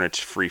entrepreneur and it's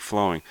free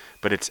flowing,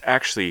 but it's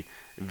actually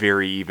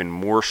very even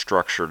more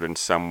structured in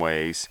some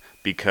ways,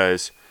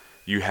 because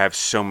you have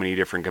so many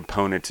different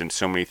components and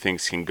so many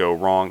things can go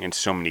wrong, and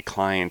so many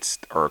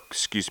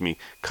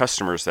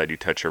customers that you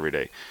touch every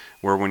day.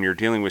 Where when you're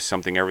dealing with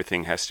something,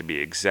 everything has to be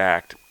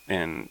exact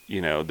in,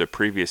 the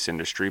previous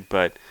industry,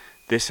 but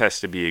this has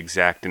to be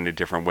exact in a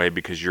different way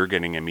because you're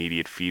getting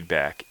immediate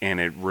feedback and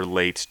it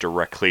relates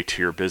directly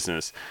to your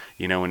business.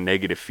 And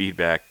negative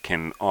feedback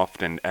can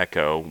often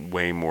echo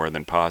way more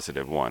than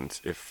positive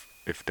ones if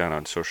done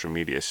on social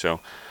media. So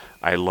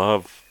I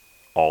love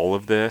all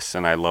of this,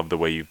 and I love the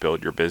way you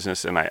build your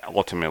business, and I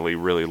ultimately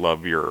really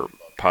love your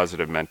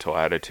positive mental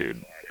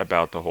attitude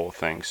about the whole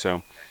thing.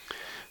 So,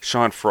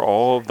 Sean, for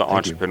all of the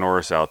Thank you.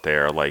 entrepreneurs out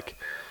there, like,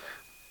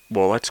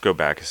 well, let's go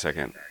back a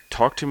second.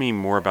 Talk to me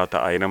more about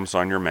the items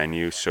on your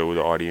menu so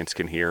the audience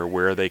can hear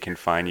where they can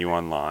find you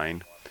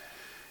online,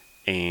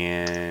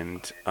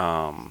 and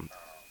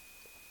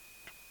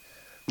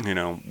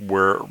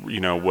where,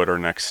 what are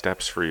next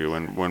steps for you,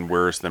 and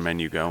where's the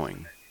menu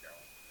going?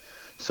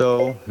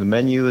 So the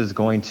menu is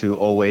going to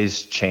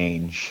always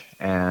change,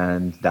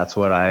 and that's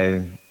what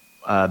I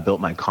built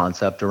my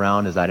concept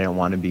around. Is I didn't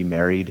want to be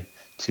married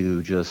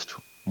to just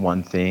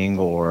one thing,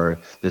 or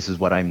this is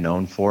what I'm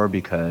known for,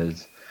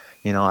 because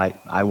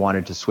I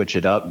wanted to switch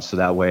it up so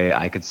that way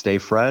I could stay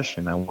fresh,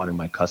 and I wanted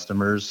my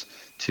customers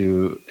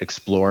to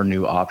explore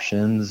new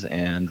options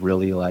and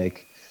really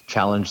like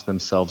challenge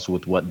themselves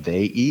with what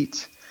they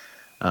eat.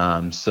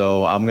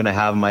 So I'm gonna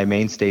have my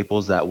main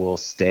staples that will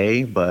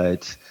stay,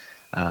 but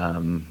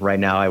right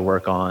now I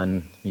work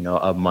on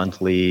a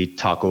monthly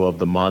taco of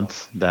the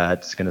month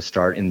that's gonna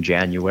start in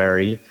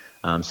January,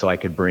 so I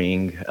could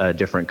bring a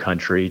different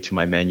country to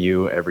my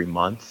menu every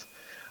month.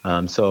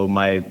 So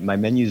my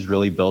menu is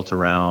really built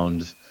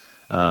around.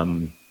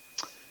 Um,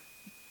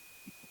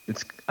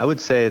 I would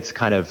say it's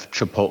kind of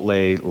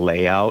Chipotle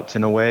layout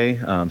in a way,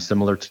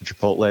 similar to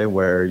Chipotle,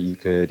 where you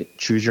could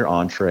choose your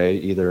entree,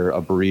 either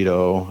a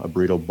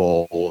burrito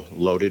bowl,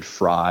 loaded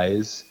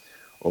fries,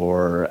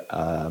 or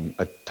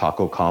a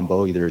taco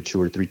combo, either a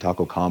 2 or 3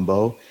 taco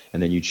combo,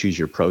 and then you choose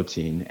your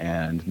protein.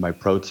 And my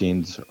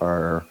proteins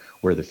are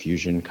where the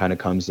fusion kind of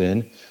comes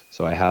in.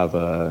 So I have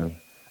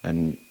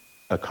an,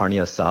 a carne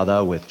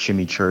asada with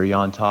chimichurri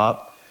on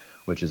top,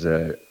 which is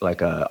a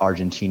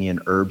Argentinian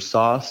herb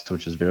sauce,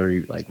 which is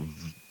very like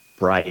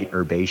bright,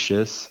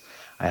 herbaceous.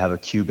 I have a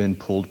Cuban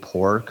pulled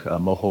pork,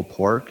 mojo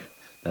pork,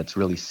 that's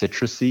really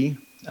citrusy.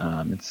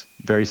 It's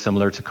very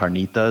similar to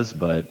carnitas,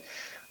 but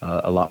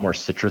a lot more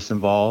citrus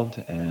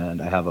involved.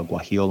 And I have a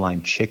guajillo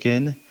lime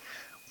chicken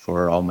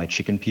for all my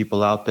chicken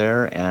people out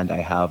there. And I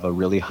have a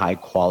really high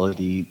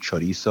quality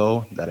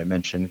chorizo that I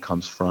mentioned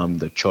comes from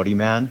the Chori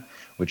Man,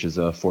 which is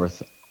a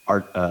fourth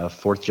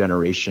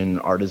generation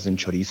artisan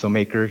chorizo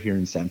maker here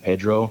in San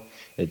Pedro.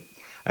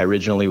 I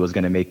originally was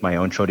going to make my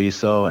own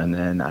chorizo, and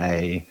then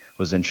I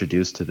was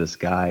introduced to this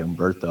guy,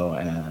 Umberto,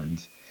 and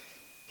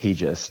he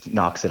just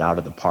knocks it out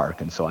of the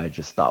park. And so I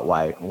just thought,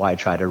 why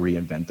try to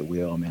reinvent the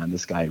wheel, man?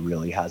 This guy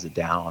really has it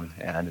down,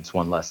 and it's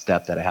one less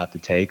step that I have to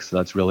take. So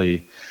that's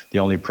really the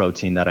only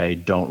protein that I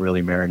don't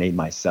really marinate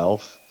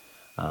myself.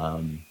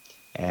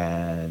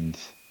 And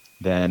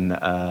then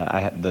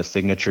the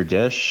signature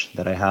dish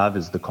that I have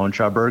is the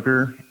concha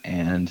burger.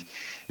 And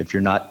if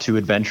you're not too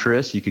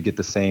adventurous, you could get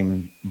the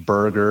same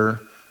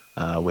burger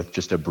with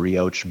just a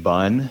brioche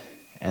bun.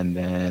 And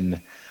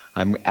then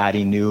I'm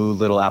adding new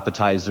little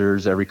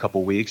appetizers every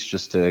couple weeks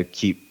just to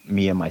keep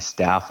me and my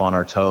staff on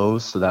our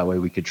toes. So that way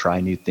we could try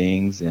new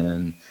things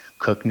and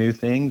cook new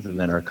things. And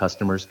then our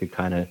customers could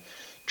kind of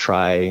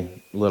try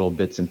little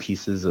bits and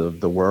pieces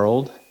of the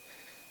world.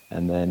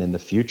 And then in the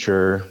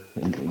future,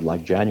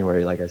 like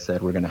January, like I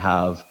said, we're going to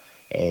have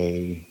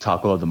a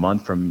taco of the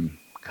month from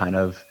kind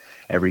of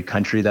every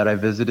country that I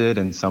visited,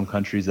 and some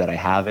countries that I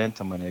haven't.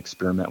 I'm going to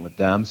experiment with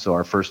them. So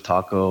our first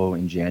taco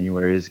in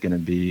January is going to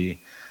be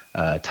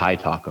Thai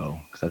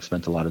taco, because I've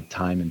spent a lot of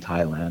time in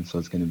Thailand. So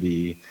it's going to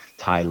be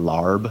Thai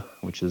larb,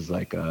 which is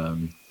like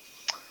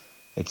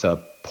it's a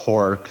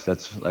pork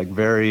that's like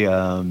very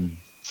it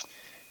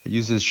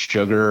uses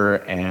sugar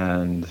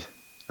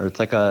or it's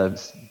like a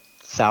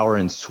sour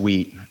and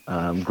sweet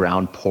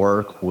ground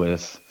pork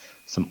with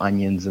some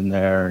onions in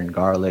there and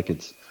garlic.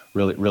 It's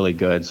really, really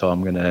good. So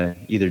I'm going to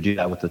either do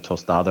that with a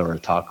tostada or a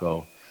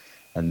taco.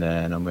 And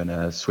then I'm going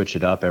to switch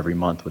it up every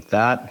month with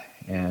that.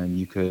 And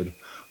you could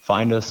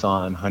find us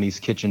on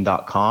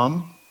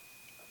honeyskitchen.com,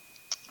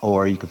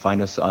 or you can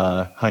find us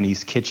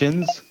Honey's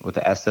Kitchens with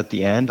the S at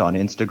the end on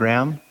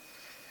Instagram.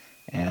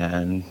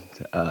 And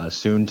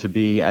soon to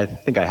be, I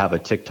think I have a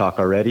TikTok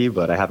already,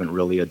 but I haven't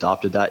really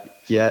adopted that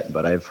yet.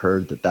 But I've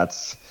heard that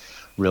that's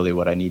really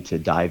what I need to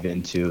dive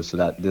into, so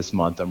that this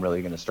month I'm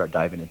really going to start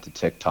diving into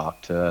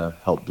TikTok to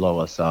help blow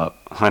us up.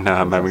 I know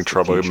I'm having That's the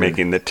trouble future.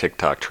 making the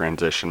TikTok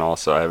transition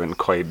also. I haven't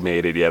quite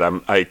made it yet.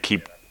 I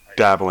keep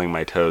dabbling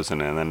my toes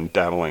in it and then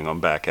dabbling them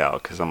back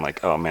out because I'm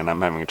like, oh man,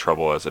 I'm having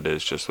trouble as it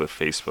is just with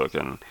Facebook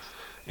and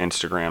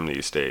Instagram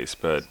these days.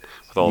 But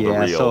with all the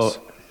Yeah, reels,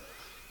 so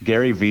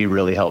Gary Vee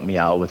really helped me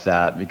out with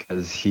that,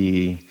 because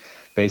he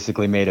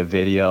basically made a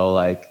video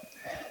like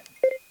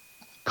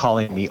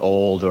calling me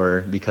old,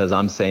 or because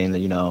I'm saying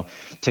that,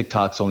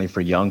 TikTok's only for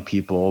young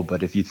people.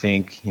 But if you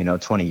think,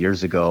 20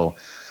 years ago,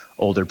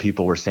 older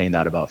people were saying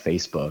that about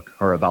Facebook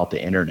or about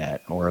the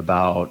internet or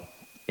about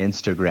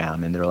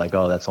Instagram. And they're like,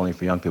 oh, that's only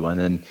for young people. And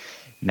then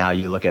now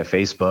you look at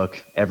Facebook,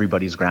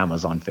 everybody's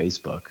grandma's on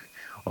Facebook,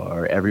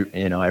 or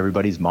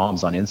everybody's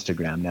mom's on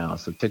Instagram now.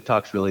 So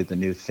TikTok's really the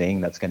new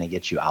thing that's going to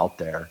get you out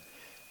there.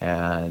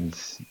 And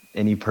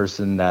any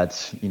person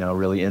that's,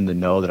 really in the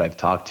know that I've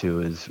talked to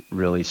has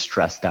really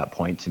stressed that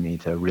point to me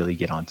to really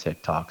get on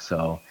TikTok.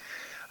 So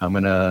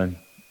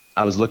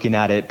I was looking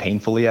at it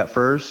painfully at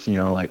first,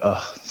 like,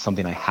 oh,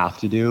 something I have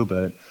to do,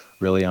 but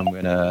really I'm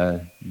going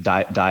to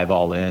dive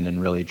all in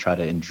and really try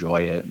to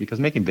enjoy it, because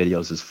making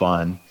videos is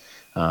fun.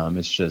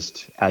 It's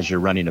just, as you're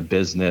running a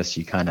business,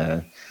 you kind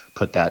of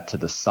put that to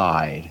the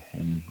side,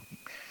 and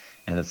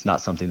it's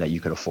not something that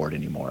you could afford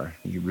anymore.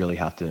 You really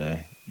have to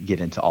get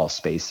into all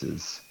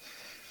spaces.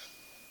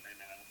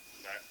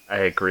 I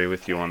agree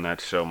with you on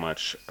that so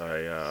much.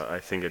 I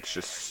think it's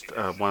just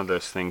one of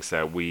those things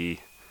that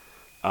we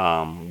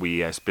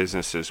as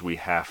businesses, we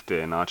have to,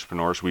 and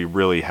entrepreneurs, we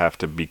really have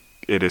to be.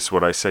 It is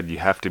what I said. You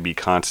have to be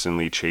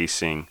constantly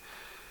chasing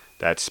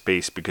that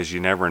space, because you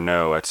never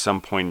know. At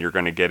some point, you're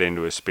going to get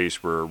into a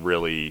space where it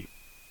really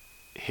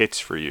hits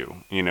for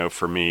you.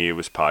 For me, it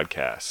was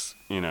podcasts.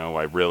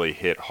 I really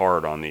hit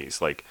hard on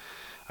these. Like,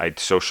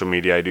 social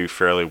media, I do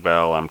fairly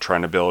well. I'm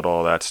trying to build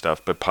all that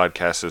stuff, but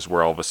podcasts is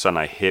where all of a sudden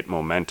I hit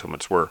momentum.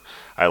 It's where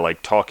I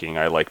like talking.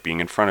 I like being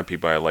in front of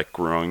people. I like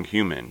growing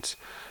humans.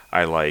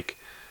 I like,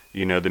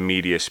 the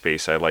media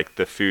space. I like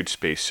the food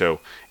space. So,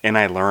 and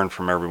I learn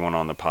from everyone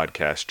on the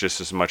podcast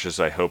just as much as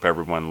I hope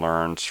everyone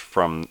learns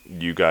from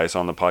you guys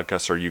on the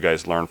podcast, or you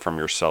guys learn from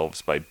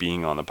yourselves by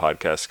being on the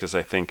podcast. Because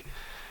I think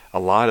a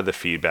lot of the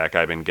feedback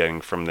I've been getting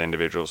from the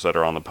individuals that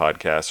are on the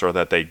podcast are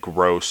that they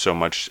grow so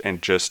much,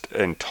 and just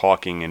in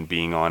talking and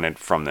being on it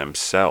from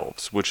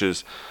themselves, which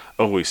is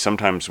always,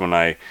 sometimes when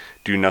I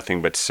do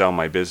nothing but sell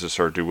my business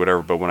or do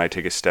whatever, but when I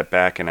take a step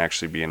back and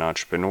actually be an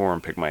entrepreneur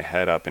and pick my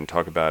head up and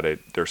talk about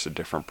it, there's a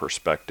different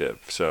perspective.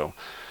 So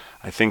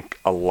I think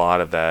a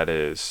lot of that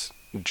is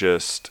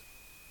just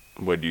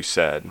what you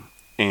said.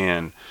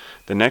 And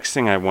the next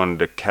thing I wanted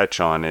to catch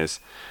on is,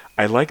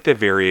 I like the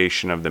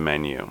variation of the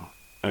menu.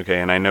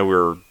 Okay, and I know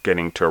we're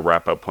getting to a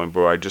wrap-up point,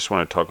 but I just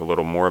want to talk a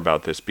little more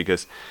about this,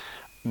 because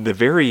the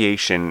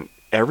variation,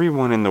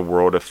 everyone in the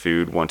world of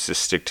food wants to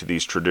stick to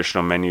these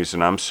traditional menus,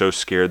 and I'm so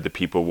scared that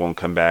people won't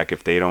come back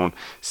if they don't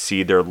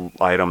see their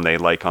item they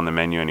like on the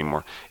menu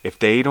anymore. If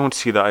they don't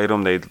see the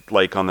item they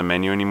like on the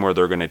menu anymore,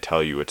 they're going to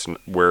tell you, it's,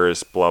 where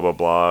is blah, blah,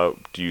 blah,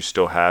 do you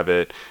still have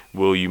it,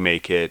 will you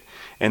make it?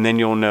 And then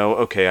you'll know,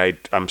 okay,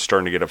 I'm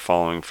starting to get a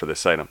following for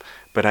this item.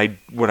 But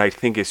what I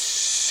think is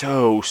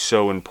so,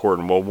 so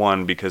important, well,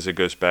 one, because it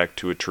goes back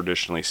to, it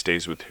traditionally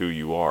stays with who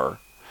you are,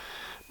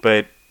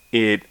 but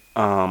it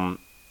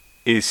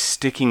is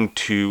sticking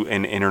to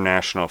an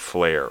international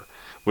flair,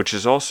 which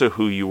is also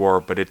who you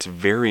are. But it's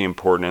very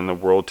important in the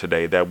world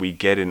today that we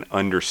get an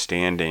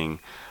understanding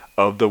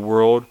of the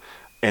world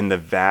and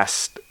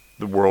the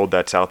world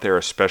that's out there,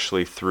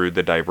 especially through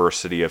the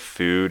diversity of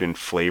food and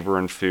flavor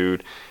in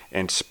food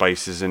and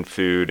spices in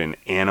food and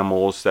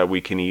animals that we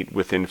can eat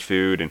within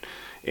food,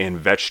 and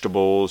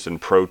vegetables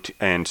and protein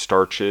and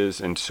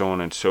starches and so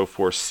on and so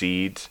forth,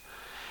 seeds.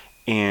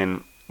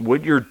 And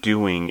what you're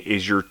doing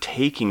is you're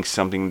taking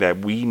something that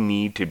we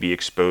need to be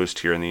exposed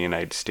here in the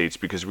United States,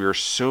 because we are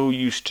so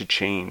used to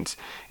chains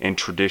and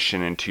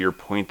tradition, and to your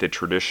point, the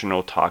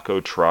traditional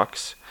taco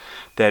trucks,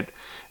 that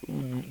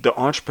the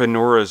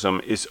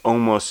entrepreneurism is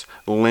almost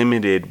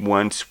limited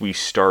once we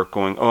start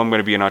going, oh, I'm going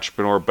to be an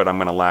entrepreneur, but I'm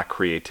going to lack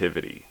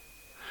creativity.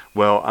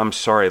 Well, I'm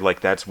sorry,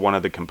 like, that's one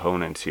of the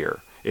components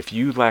here. If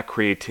you lack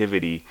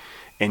creativity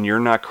and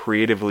you're not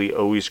creatively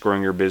always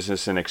growing your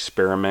business and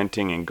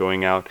experimenting and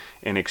going out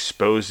and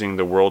exposing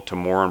the world to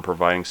more and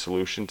providing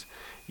solutions,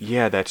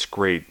 yeah, that's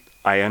great.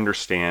 I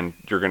understand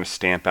you're going to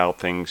stamp out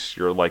things.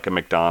 You're like a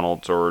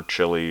McDonald's or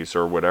Chili's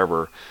or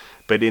whatever.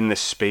 But in the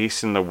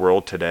space in the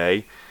world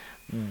today,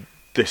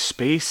 the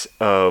space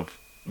of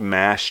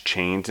mass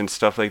chains and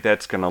stuff like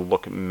that's going to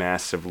look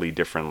massively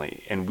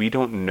differently, and we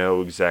don't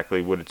know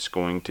exactly what it's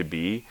going to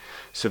be.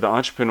 So the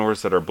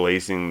entrepreneurs that are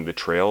blazing the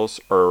trails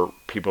are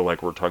people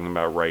like we're talking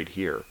about right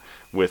here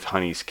with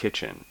Honey's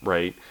Kitchen,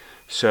 right?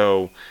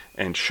 So,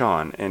 and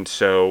Sean, and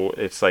so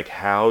it's like,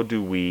 how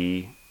do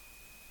we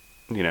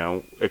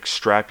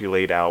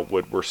extrapolate out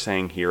what we're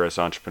saying here as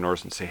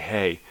entrepreneurs and say,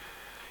 hey,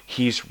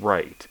 he's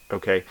right,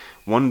 okay?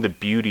 One of the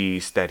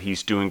beauties that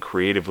he's doing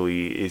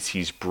creatively is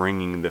he's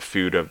bringing the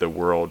food of the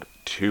world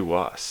to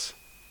us,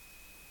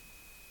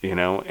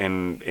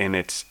 and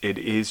it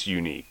is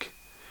unique.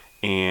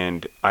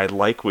 And I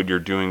like what you're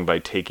doing by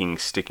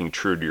sticking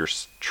true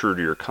to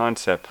your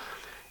concept,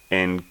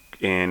 and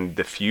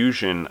the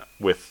fusion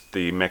with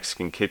the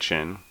Mexican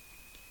kitchen,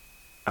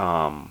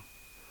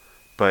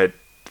 but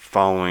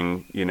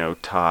following,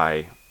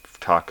 Thai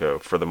taco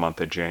for the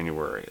month of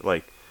January.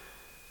 Like,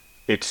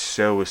 it's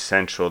so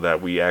essential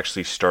that we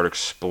actually start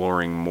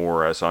exploring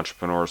more as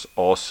entrepreneurs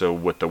also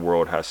what the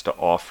world has to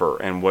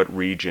offer and what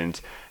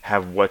regions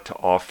have what to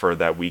offer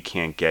that we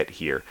can't get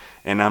here.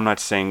 And I'm not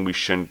saying we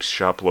shouldn't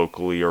shop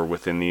locally or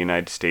within the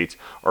United States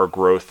or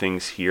grow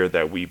things here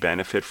that we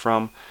benefit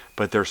from,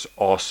 but there's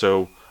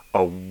also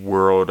a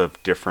world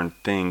of different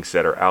things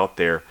that are out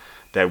there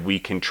that we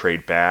can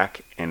trade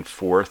back and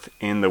forth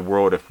in the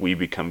world if we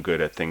become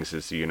good at things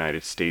as the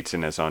United States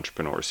and as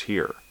entrepreneurs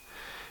here.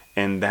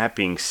 And that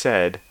being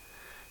said,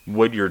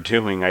 what you're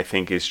doing, I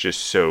think, is just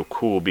so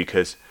cool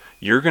because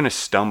you're going to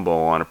stumble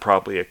on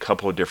probably a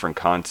couple of different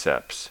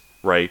concepts,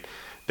 right?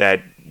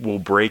 That will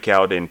break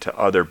out into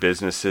other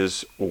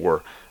businesses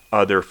or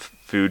other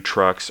food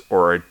trucks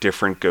or a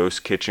different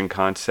ghost kitchen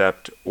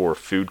concept or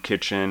food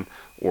kitchen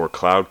or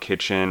cloud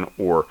kitchen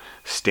or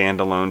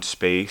standalone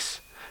space.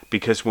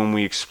 Because when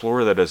we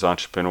explore that as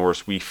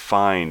entrepreneurs, we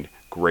find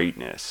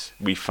greatness.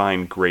 We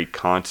find great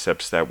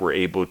concepts that we're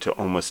able to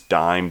almost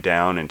dime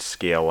down and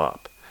scale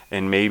up.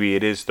 And maybe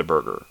it is the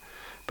burger.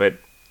 But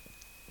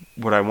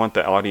what I want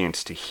the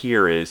audience to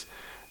hear is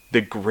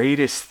the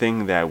greatest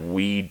thing that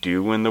we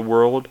do in the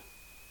world,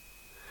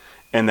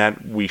 and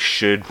that we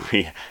should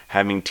be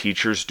having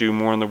teachers do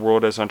more in the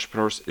world as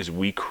entrepreneurs, is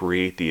we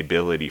create the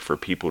ability for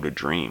people to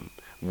dream.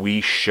 We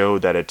show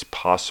that it's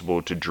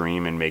possible to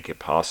dream and make it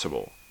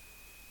possible.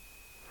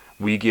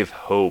 We give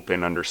hope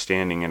and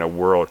understanding in a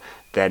world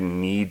that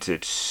needs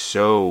it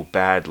so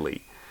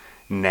badly.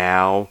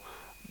 Now,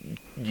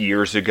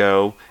 years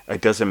ago, it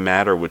doesn't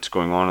matter what's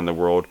going on in the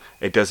world.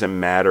 It doesn't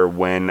matter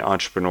when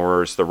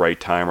entrepreneur is the right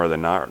time or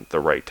not the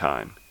right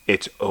time.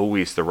 It's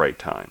always the right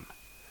time.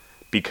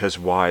 Because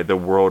why? The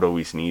world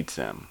always needs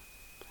them.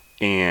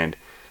 And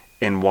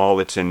while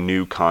it's a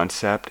new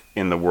concept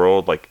in the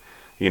world, like,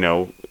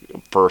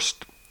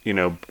 first,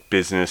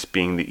 business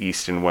being the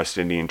East and West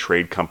Indian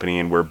Trade Company,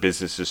 and where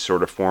businesses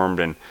sort of formed,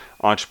 and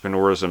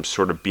entrepreneurism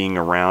sort of being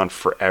around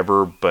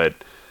forever,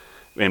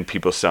 and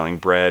people selling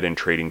bread and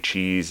trading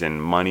cheese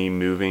and money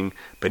moving,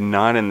 but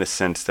not in the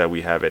sense that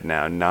we have it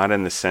now, not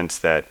in the sense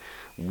that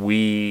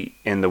we,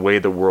 in the way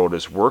the world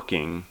is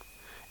working,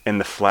 and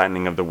the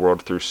flattening of the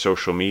world through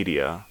social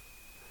media,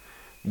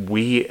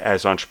 we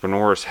as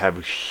entrepreneurs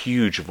have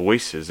huge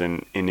voices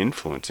and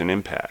influence and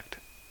impact.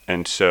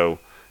 And so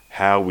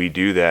how we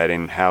do that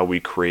and how we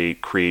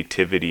create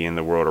creativity in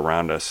the world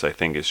around us, I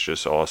think is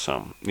just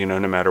awesome. No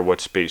matter what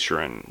space you're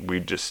in,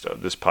 we just,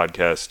 this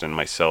podcast and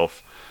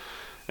myself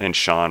and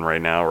Sean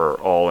right now are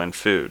all in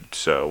food.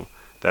 So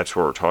that's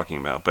what we're talking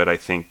about. But I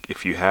think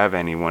if you have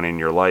anyone in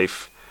your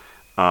life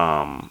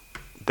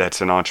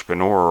that's an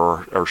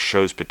entrepreneur or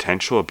shows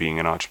potential of being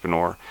an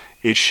entrepreneur,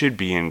 it should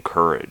be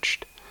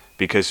encouraged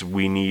because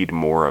we need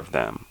more of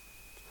them.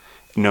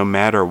 No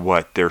matter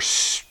what,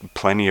 there's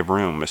plenty of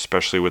room,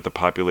 especially with the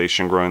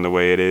population growing the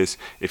way it is.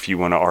 If you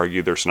want to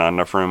argue there's not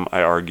enough room,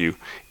 I argue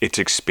it's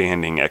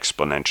expanding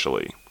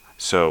exponentially.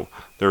 So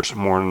there's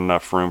more than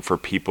enough room for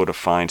people to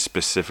find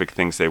specific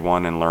things they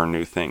want and learn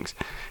new things.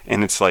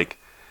 And it's like,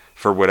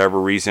 for whatever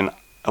reason,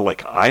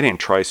 like I didn't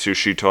try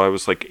sushi till I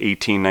was like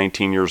 18,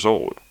 19 years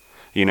old.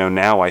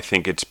 Now I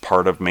think it's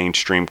part of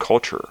mainstream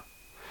culture.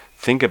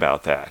 Think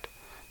about that.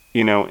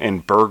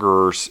 And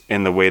burgers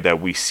in the way that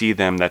we see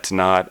them, that's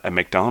not a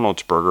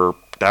McDonald's burger.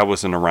 That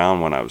wasn't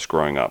around when I was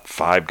growing up.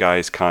 Five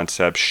Guys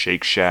concepts,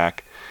 Shake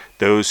Shack,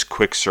 those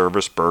quick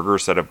service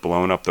burgers that have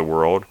blown up the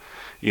world,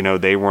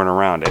 they weren't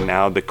around. And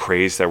now the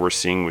craze that we're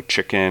seeing with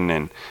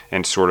chicken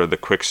and sort of the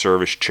quick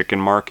service chicken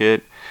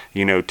market,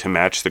 to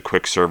match the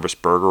quick service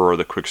burger or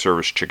the quick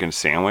service chicken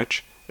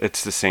sandwich,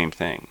 it's the same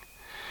thing.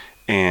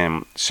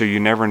 And so you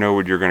never know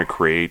what you're going to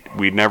create.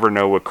 We never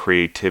know what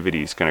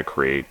creativity is going to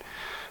create.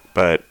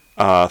 But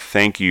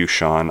thank you,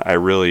 Sean. I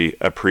really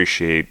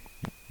appreciate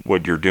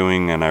what you're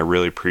doing, and I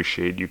really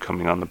appreciate you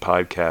coming on the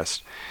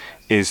podcast.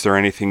 Is there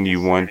anything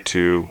you want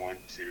to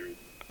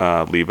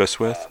leave us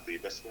with?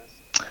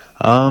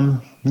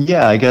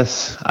 Yeah, I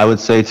guess I would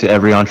say to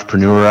every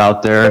entrepreneur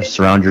out there,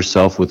 surround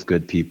yourself with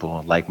good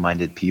people,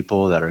 like-minded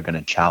people that are going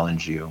to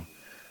challenge you.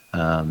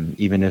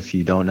 Even if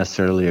you don't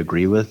necessarily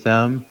agree with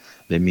them,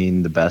 they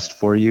mean the best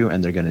for you,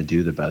 and they're going to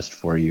do the best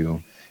for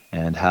you.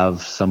 And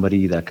have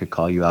somebody that could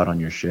call you out on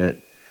your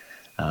shit.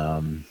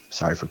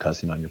 Sorry for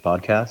cussing on your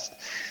podcast.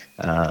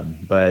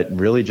 But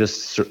really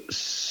just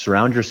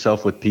surround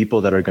yourself with people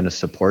that are going to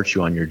support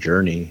you on your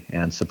journey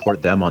and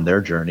support them on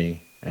their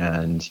journey.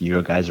 And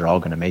you guys are all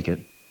going to make it.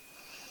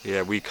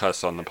 Yeah, we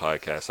cuss on the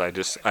podcast.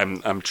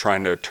 I'm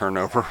trying to turn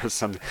over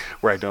something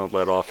where I don't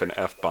let off an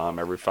F-bomb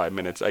every 5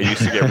 minutes. I used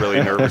to get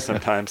really nervous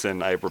sometimes,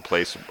 and I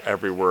replace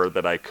every word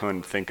that I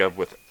couldn't think of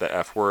with the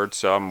F word.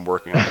 So I'm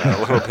working on that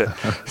a little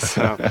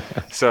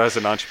bit. So as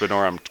an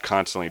entrepreneur, I'm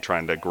constantly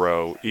trying to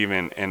grow,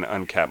 even and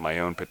uncap my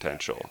own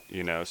potential.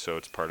 So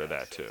it's part of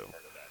that too.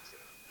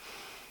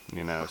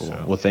 Cool.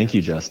 So. Well, thank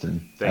you,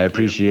 Justin. I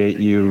appreciate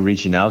you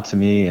reaching out to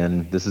me,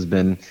 and this has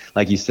been,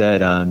 like you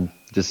said,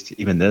 just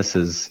even this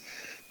has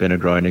been a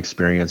growing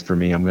experience for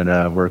me. I'm going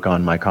to work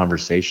on my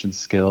conversation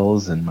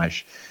skills and my,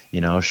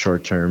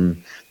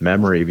 short-term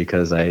memory,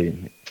 because a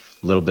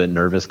little bit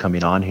nervous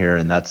coming on here,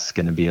 and that's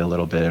going to be a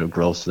little bit of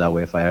growth. So that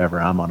way, if I ever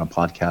am on a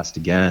podcast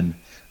again,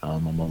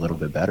 I'm a little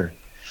bit better.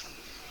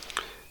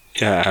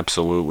 Yeah,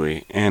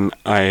 absolutely. And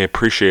I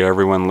appreciate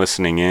everyone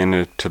listening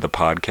in to the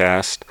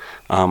podcast.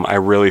 I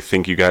really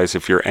think you guys,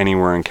 if you're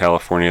anywhere in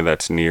California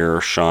that's near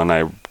Sean,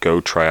 I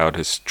go try out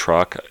his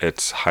truck.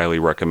 It's highly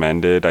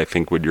recommended. I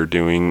think what you're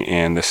doing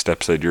and the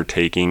steps that you're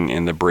taking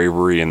and the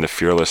bravery and the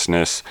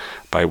fearlessness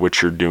by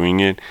which you're doing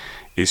it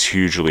is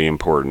hugely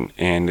important,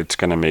 and it's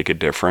going to make a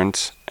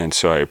difference. And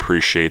so I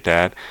appreciate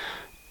that.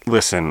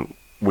 Listen,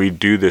 we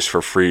do this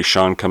for free.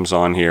 Sean comes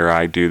on here,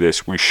 I do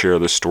this, we share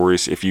the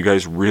stories. If you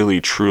guys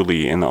really,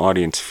 truly in the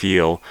audience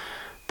feel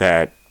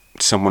that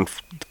someone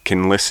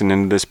can listen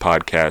into this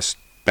podcast,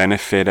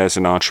 benefit as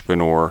an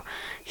entrepreneur,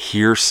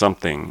 hear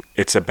something.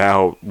 It's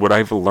about what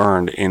I've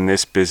learned in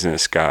this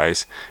business,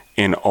 guys,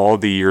 in all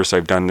the years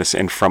I've done this,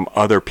 and from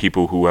other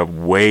people who have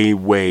way,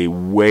 way,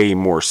 way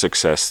more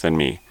success than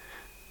me.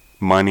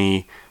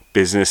 Money,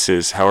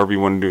 businesses, however you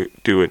want to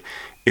do it,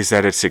 is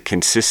that it's a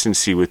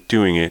consistency with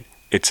doing it.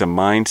 It's a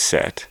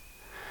mindset,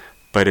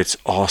 but it's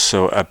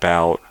also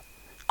about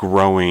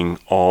growing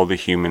all the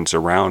humans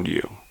around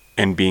you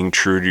and being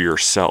true to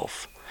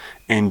yourself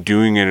and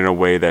doing it in a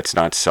way that's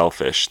not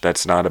selfish.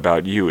 That's not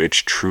about you. It's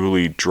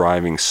truly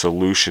driving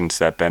solutions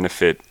that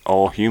benefit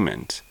all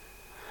humans.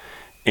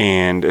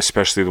 And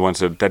especially the ones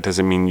that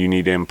doesn't mean you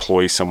need to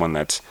employ someone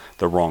that's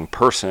the wrong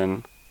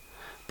person.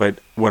 But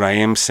what I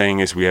am saying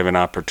is we have an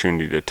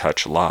opportunity to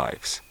touch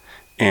lives.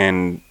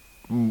 And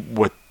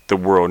what the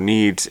world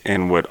needs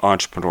and what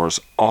entrepreneurs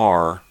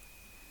are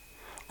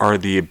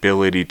the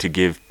ability to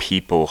give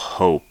people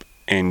hope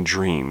and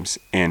dreams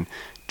and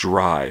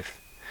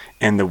drive.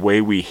 And the way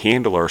we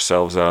handle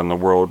ourselves out in the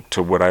world,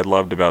 to what I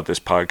loved about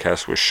this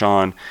podcast with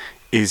Sean,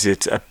 is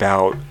it's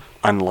about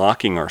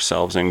unlocking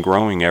ourselves and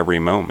growing every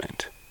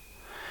moment.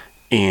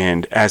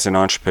 And as an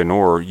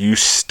entrepreneur, you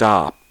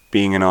stop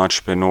being an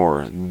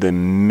entrepreneur the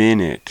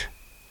minute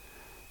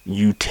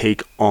you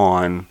take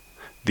on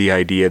the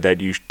idea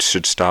that you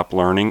should stop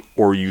learning,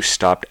 or you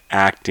stop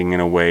acting in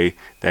a way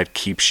that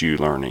keeps you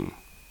learning.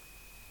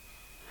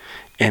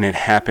 And it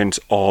happens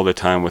all the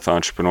time with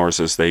entrepreneurs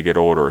as they get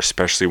older,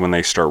 especially when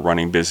they start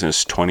running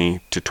business 20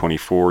 to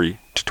 24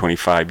 to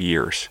 25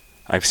 years.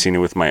 I've seen it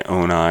with my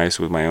own eyes,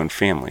 with my own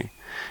family.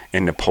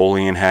 And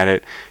Napoleon had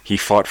it. He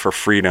fought for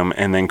freedom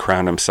and then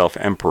crowned himself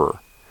emperor.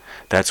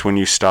 That's when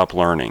you stop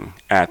learning.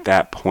 At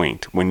that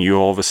point, when you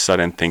all of a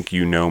sudden think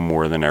you know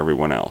more than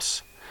everyone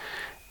else.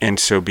 And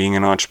so being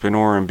an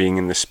entrepreneur and being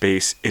in the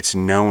space, it's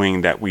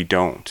knowing that we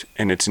don't.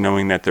 And it's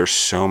knowing that there's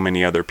so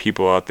many other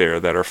people out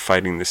there that are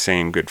fighting the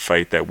same good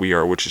fight that we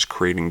are, which is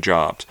creating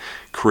jobs,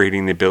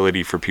 creating the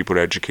ability for people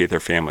to educate their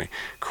family,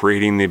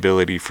 creating the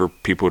ability for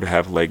people to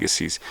have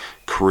legacies,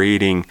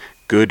 creating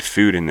good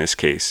food in this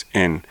case.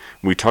 And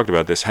we talked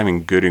about this,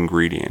 having good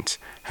ingredients,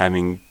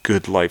 having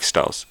good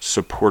lifestyles,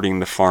 supporting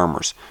the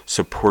farmers,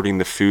 supporting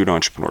the food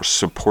entrepreneurs,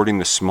 supporting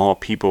the small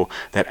people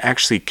that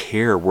actually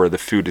care where the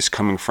food is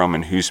coming from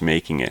and who's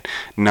making it,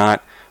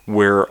 not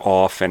where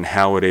off and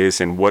how it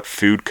is and what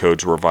food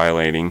codes we're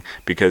violating,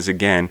 because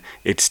again,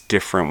 it's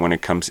different when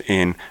it comes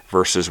in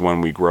versus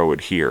when we grow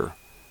it here.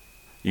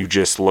 You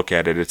just look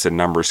at it, it's a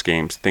numbers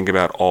game. Think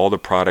about all the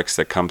products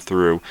that come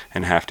through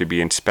and have to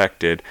be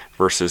inspected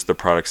versus the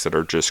products that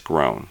are just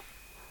grown.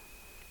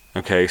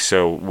 Okay,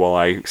 so while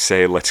I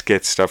say let's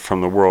get stuff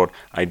from the world,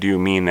 I do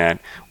mean that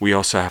we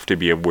also have to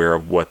be aware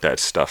of what that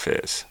stuff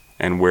is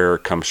and where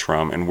it comes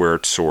from and where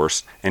it's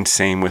sourced, and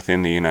same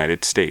within the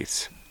United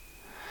States.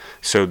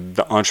 So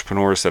the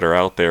entrepreneurs that are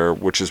out there,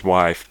 which is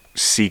why I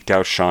seeked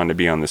out Sean to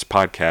be on this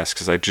podcast,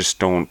 because I just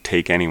don't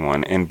take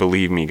anyone. And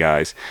believe me,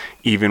 guys,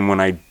 even when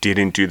I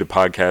didn't do the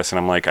podcast and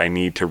I'm like, I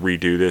need to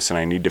redo this and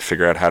I need to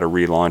figure out how to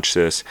relaunch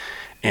this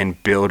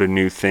and build a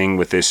new thing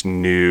with this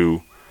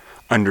new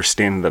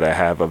understanding that I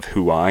have of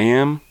who I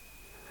am,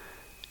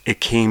 it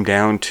came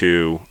down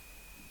to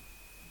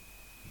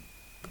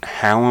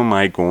how am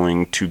I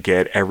going to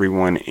get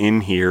everyone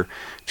in here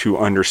to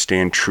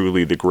understand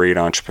truly the great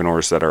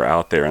entrepreneurs that are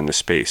out there in the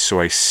space.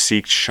 So I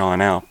seeked Sean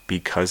out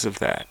because of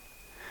that.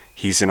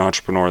 He's an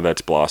entrepreneur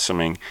that's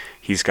blossoming.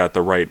 He's got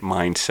the right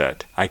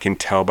mindset. I can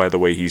tell by the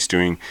way he's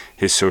doing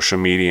his social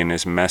media and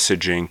his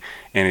messaging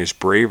and his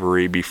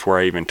bravery before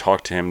I even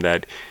talk to him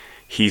that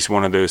he's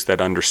one of those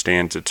that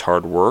understands it's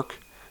hard work,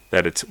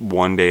 that it's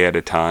one day at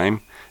a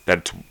time, that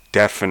it's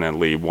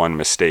definitely one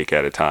mistake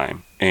at a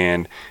time.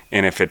 And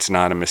if it's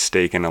not a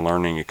mistake and a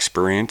learning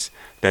experience,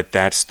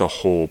 that's the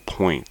whole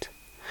point.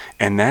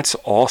 And that's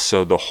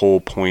also the whole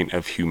point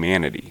of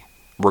humanity,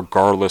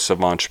 regardless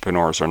of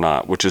entrepreneurs or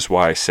not, which is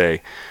why I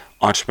say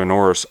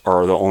entrepreneurs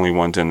are the only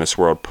ones in this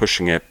world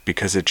pushing it,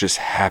 because it just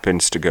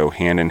happens to go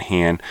hand in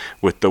hand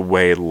with the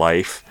way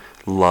life,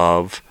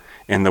 love,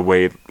 and the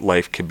way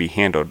life can be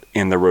handled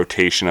in the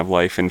rotation of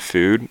life and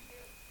food.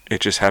 It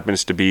just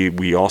happens to be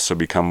we also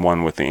become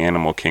one with the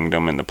animal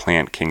kingdom and the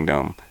plant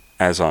kingdom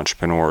as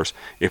entrepreneurs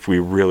if we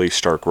really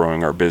start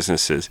growing our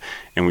businesses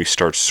and we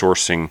start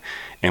sourcing,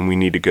 and we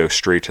need to go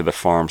straight to the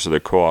farms or the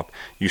co-op.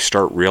 You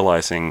start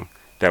realizing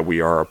that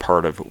we are a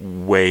part of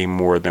way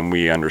more than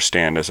we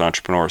understand as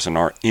entrepreneurs, and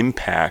our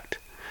impact,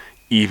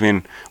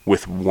 even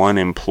with one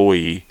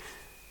employee,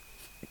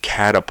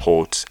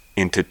 catapults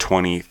into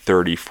 20,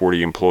 30,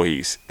 40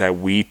 employees that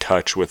we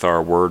touch with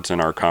our words and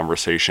our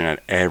conversation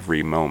at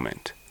every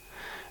moment.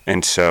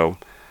 And so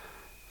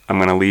I'm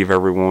going to leave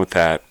everyone with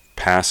that.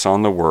 Pass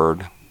on the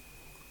word.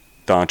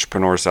 The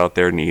entrepreneurs out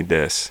there need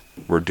this.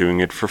 We're doing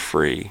it for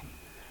free.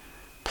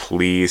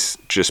 please,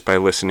 just by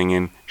listening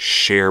in,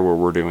 share what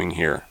we're doing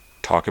here.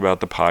 Talk about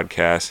the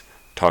podcast,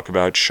 talk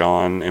about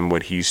Sean and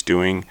what he's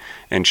doing.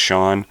 And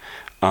Sean,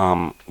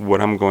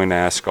 what I'm going to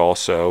ask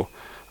also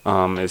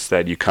is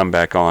that you come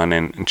back on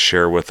and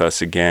share with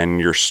us again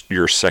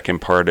your second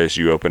part as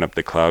you open up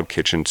the Cloud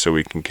Kitchen so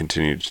we can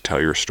continue to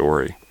tell your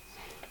story.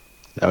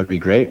 That would be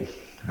great.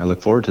 I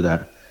look forward to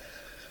that.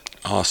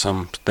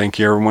 Awesome. Thank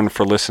you everyone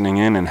for listening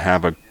in, and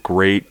have a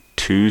great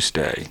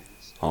Tuesday.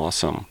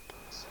 Awesome.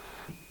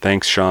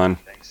 Thanks, Sean.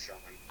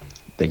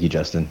 Thank you,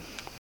 Justin.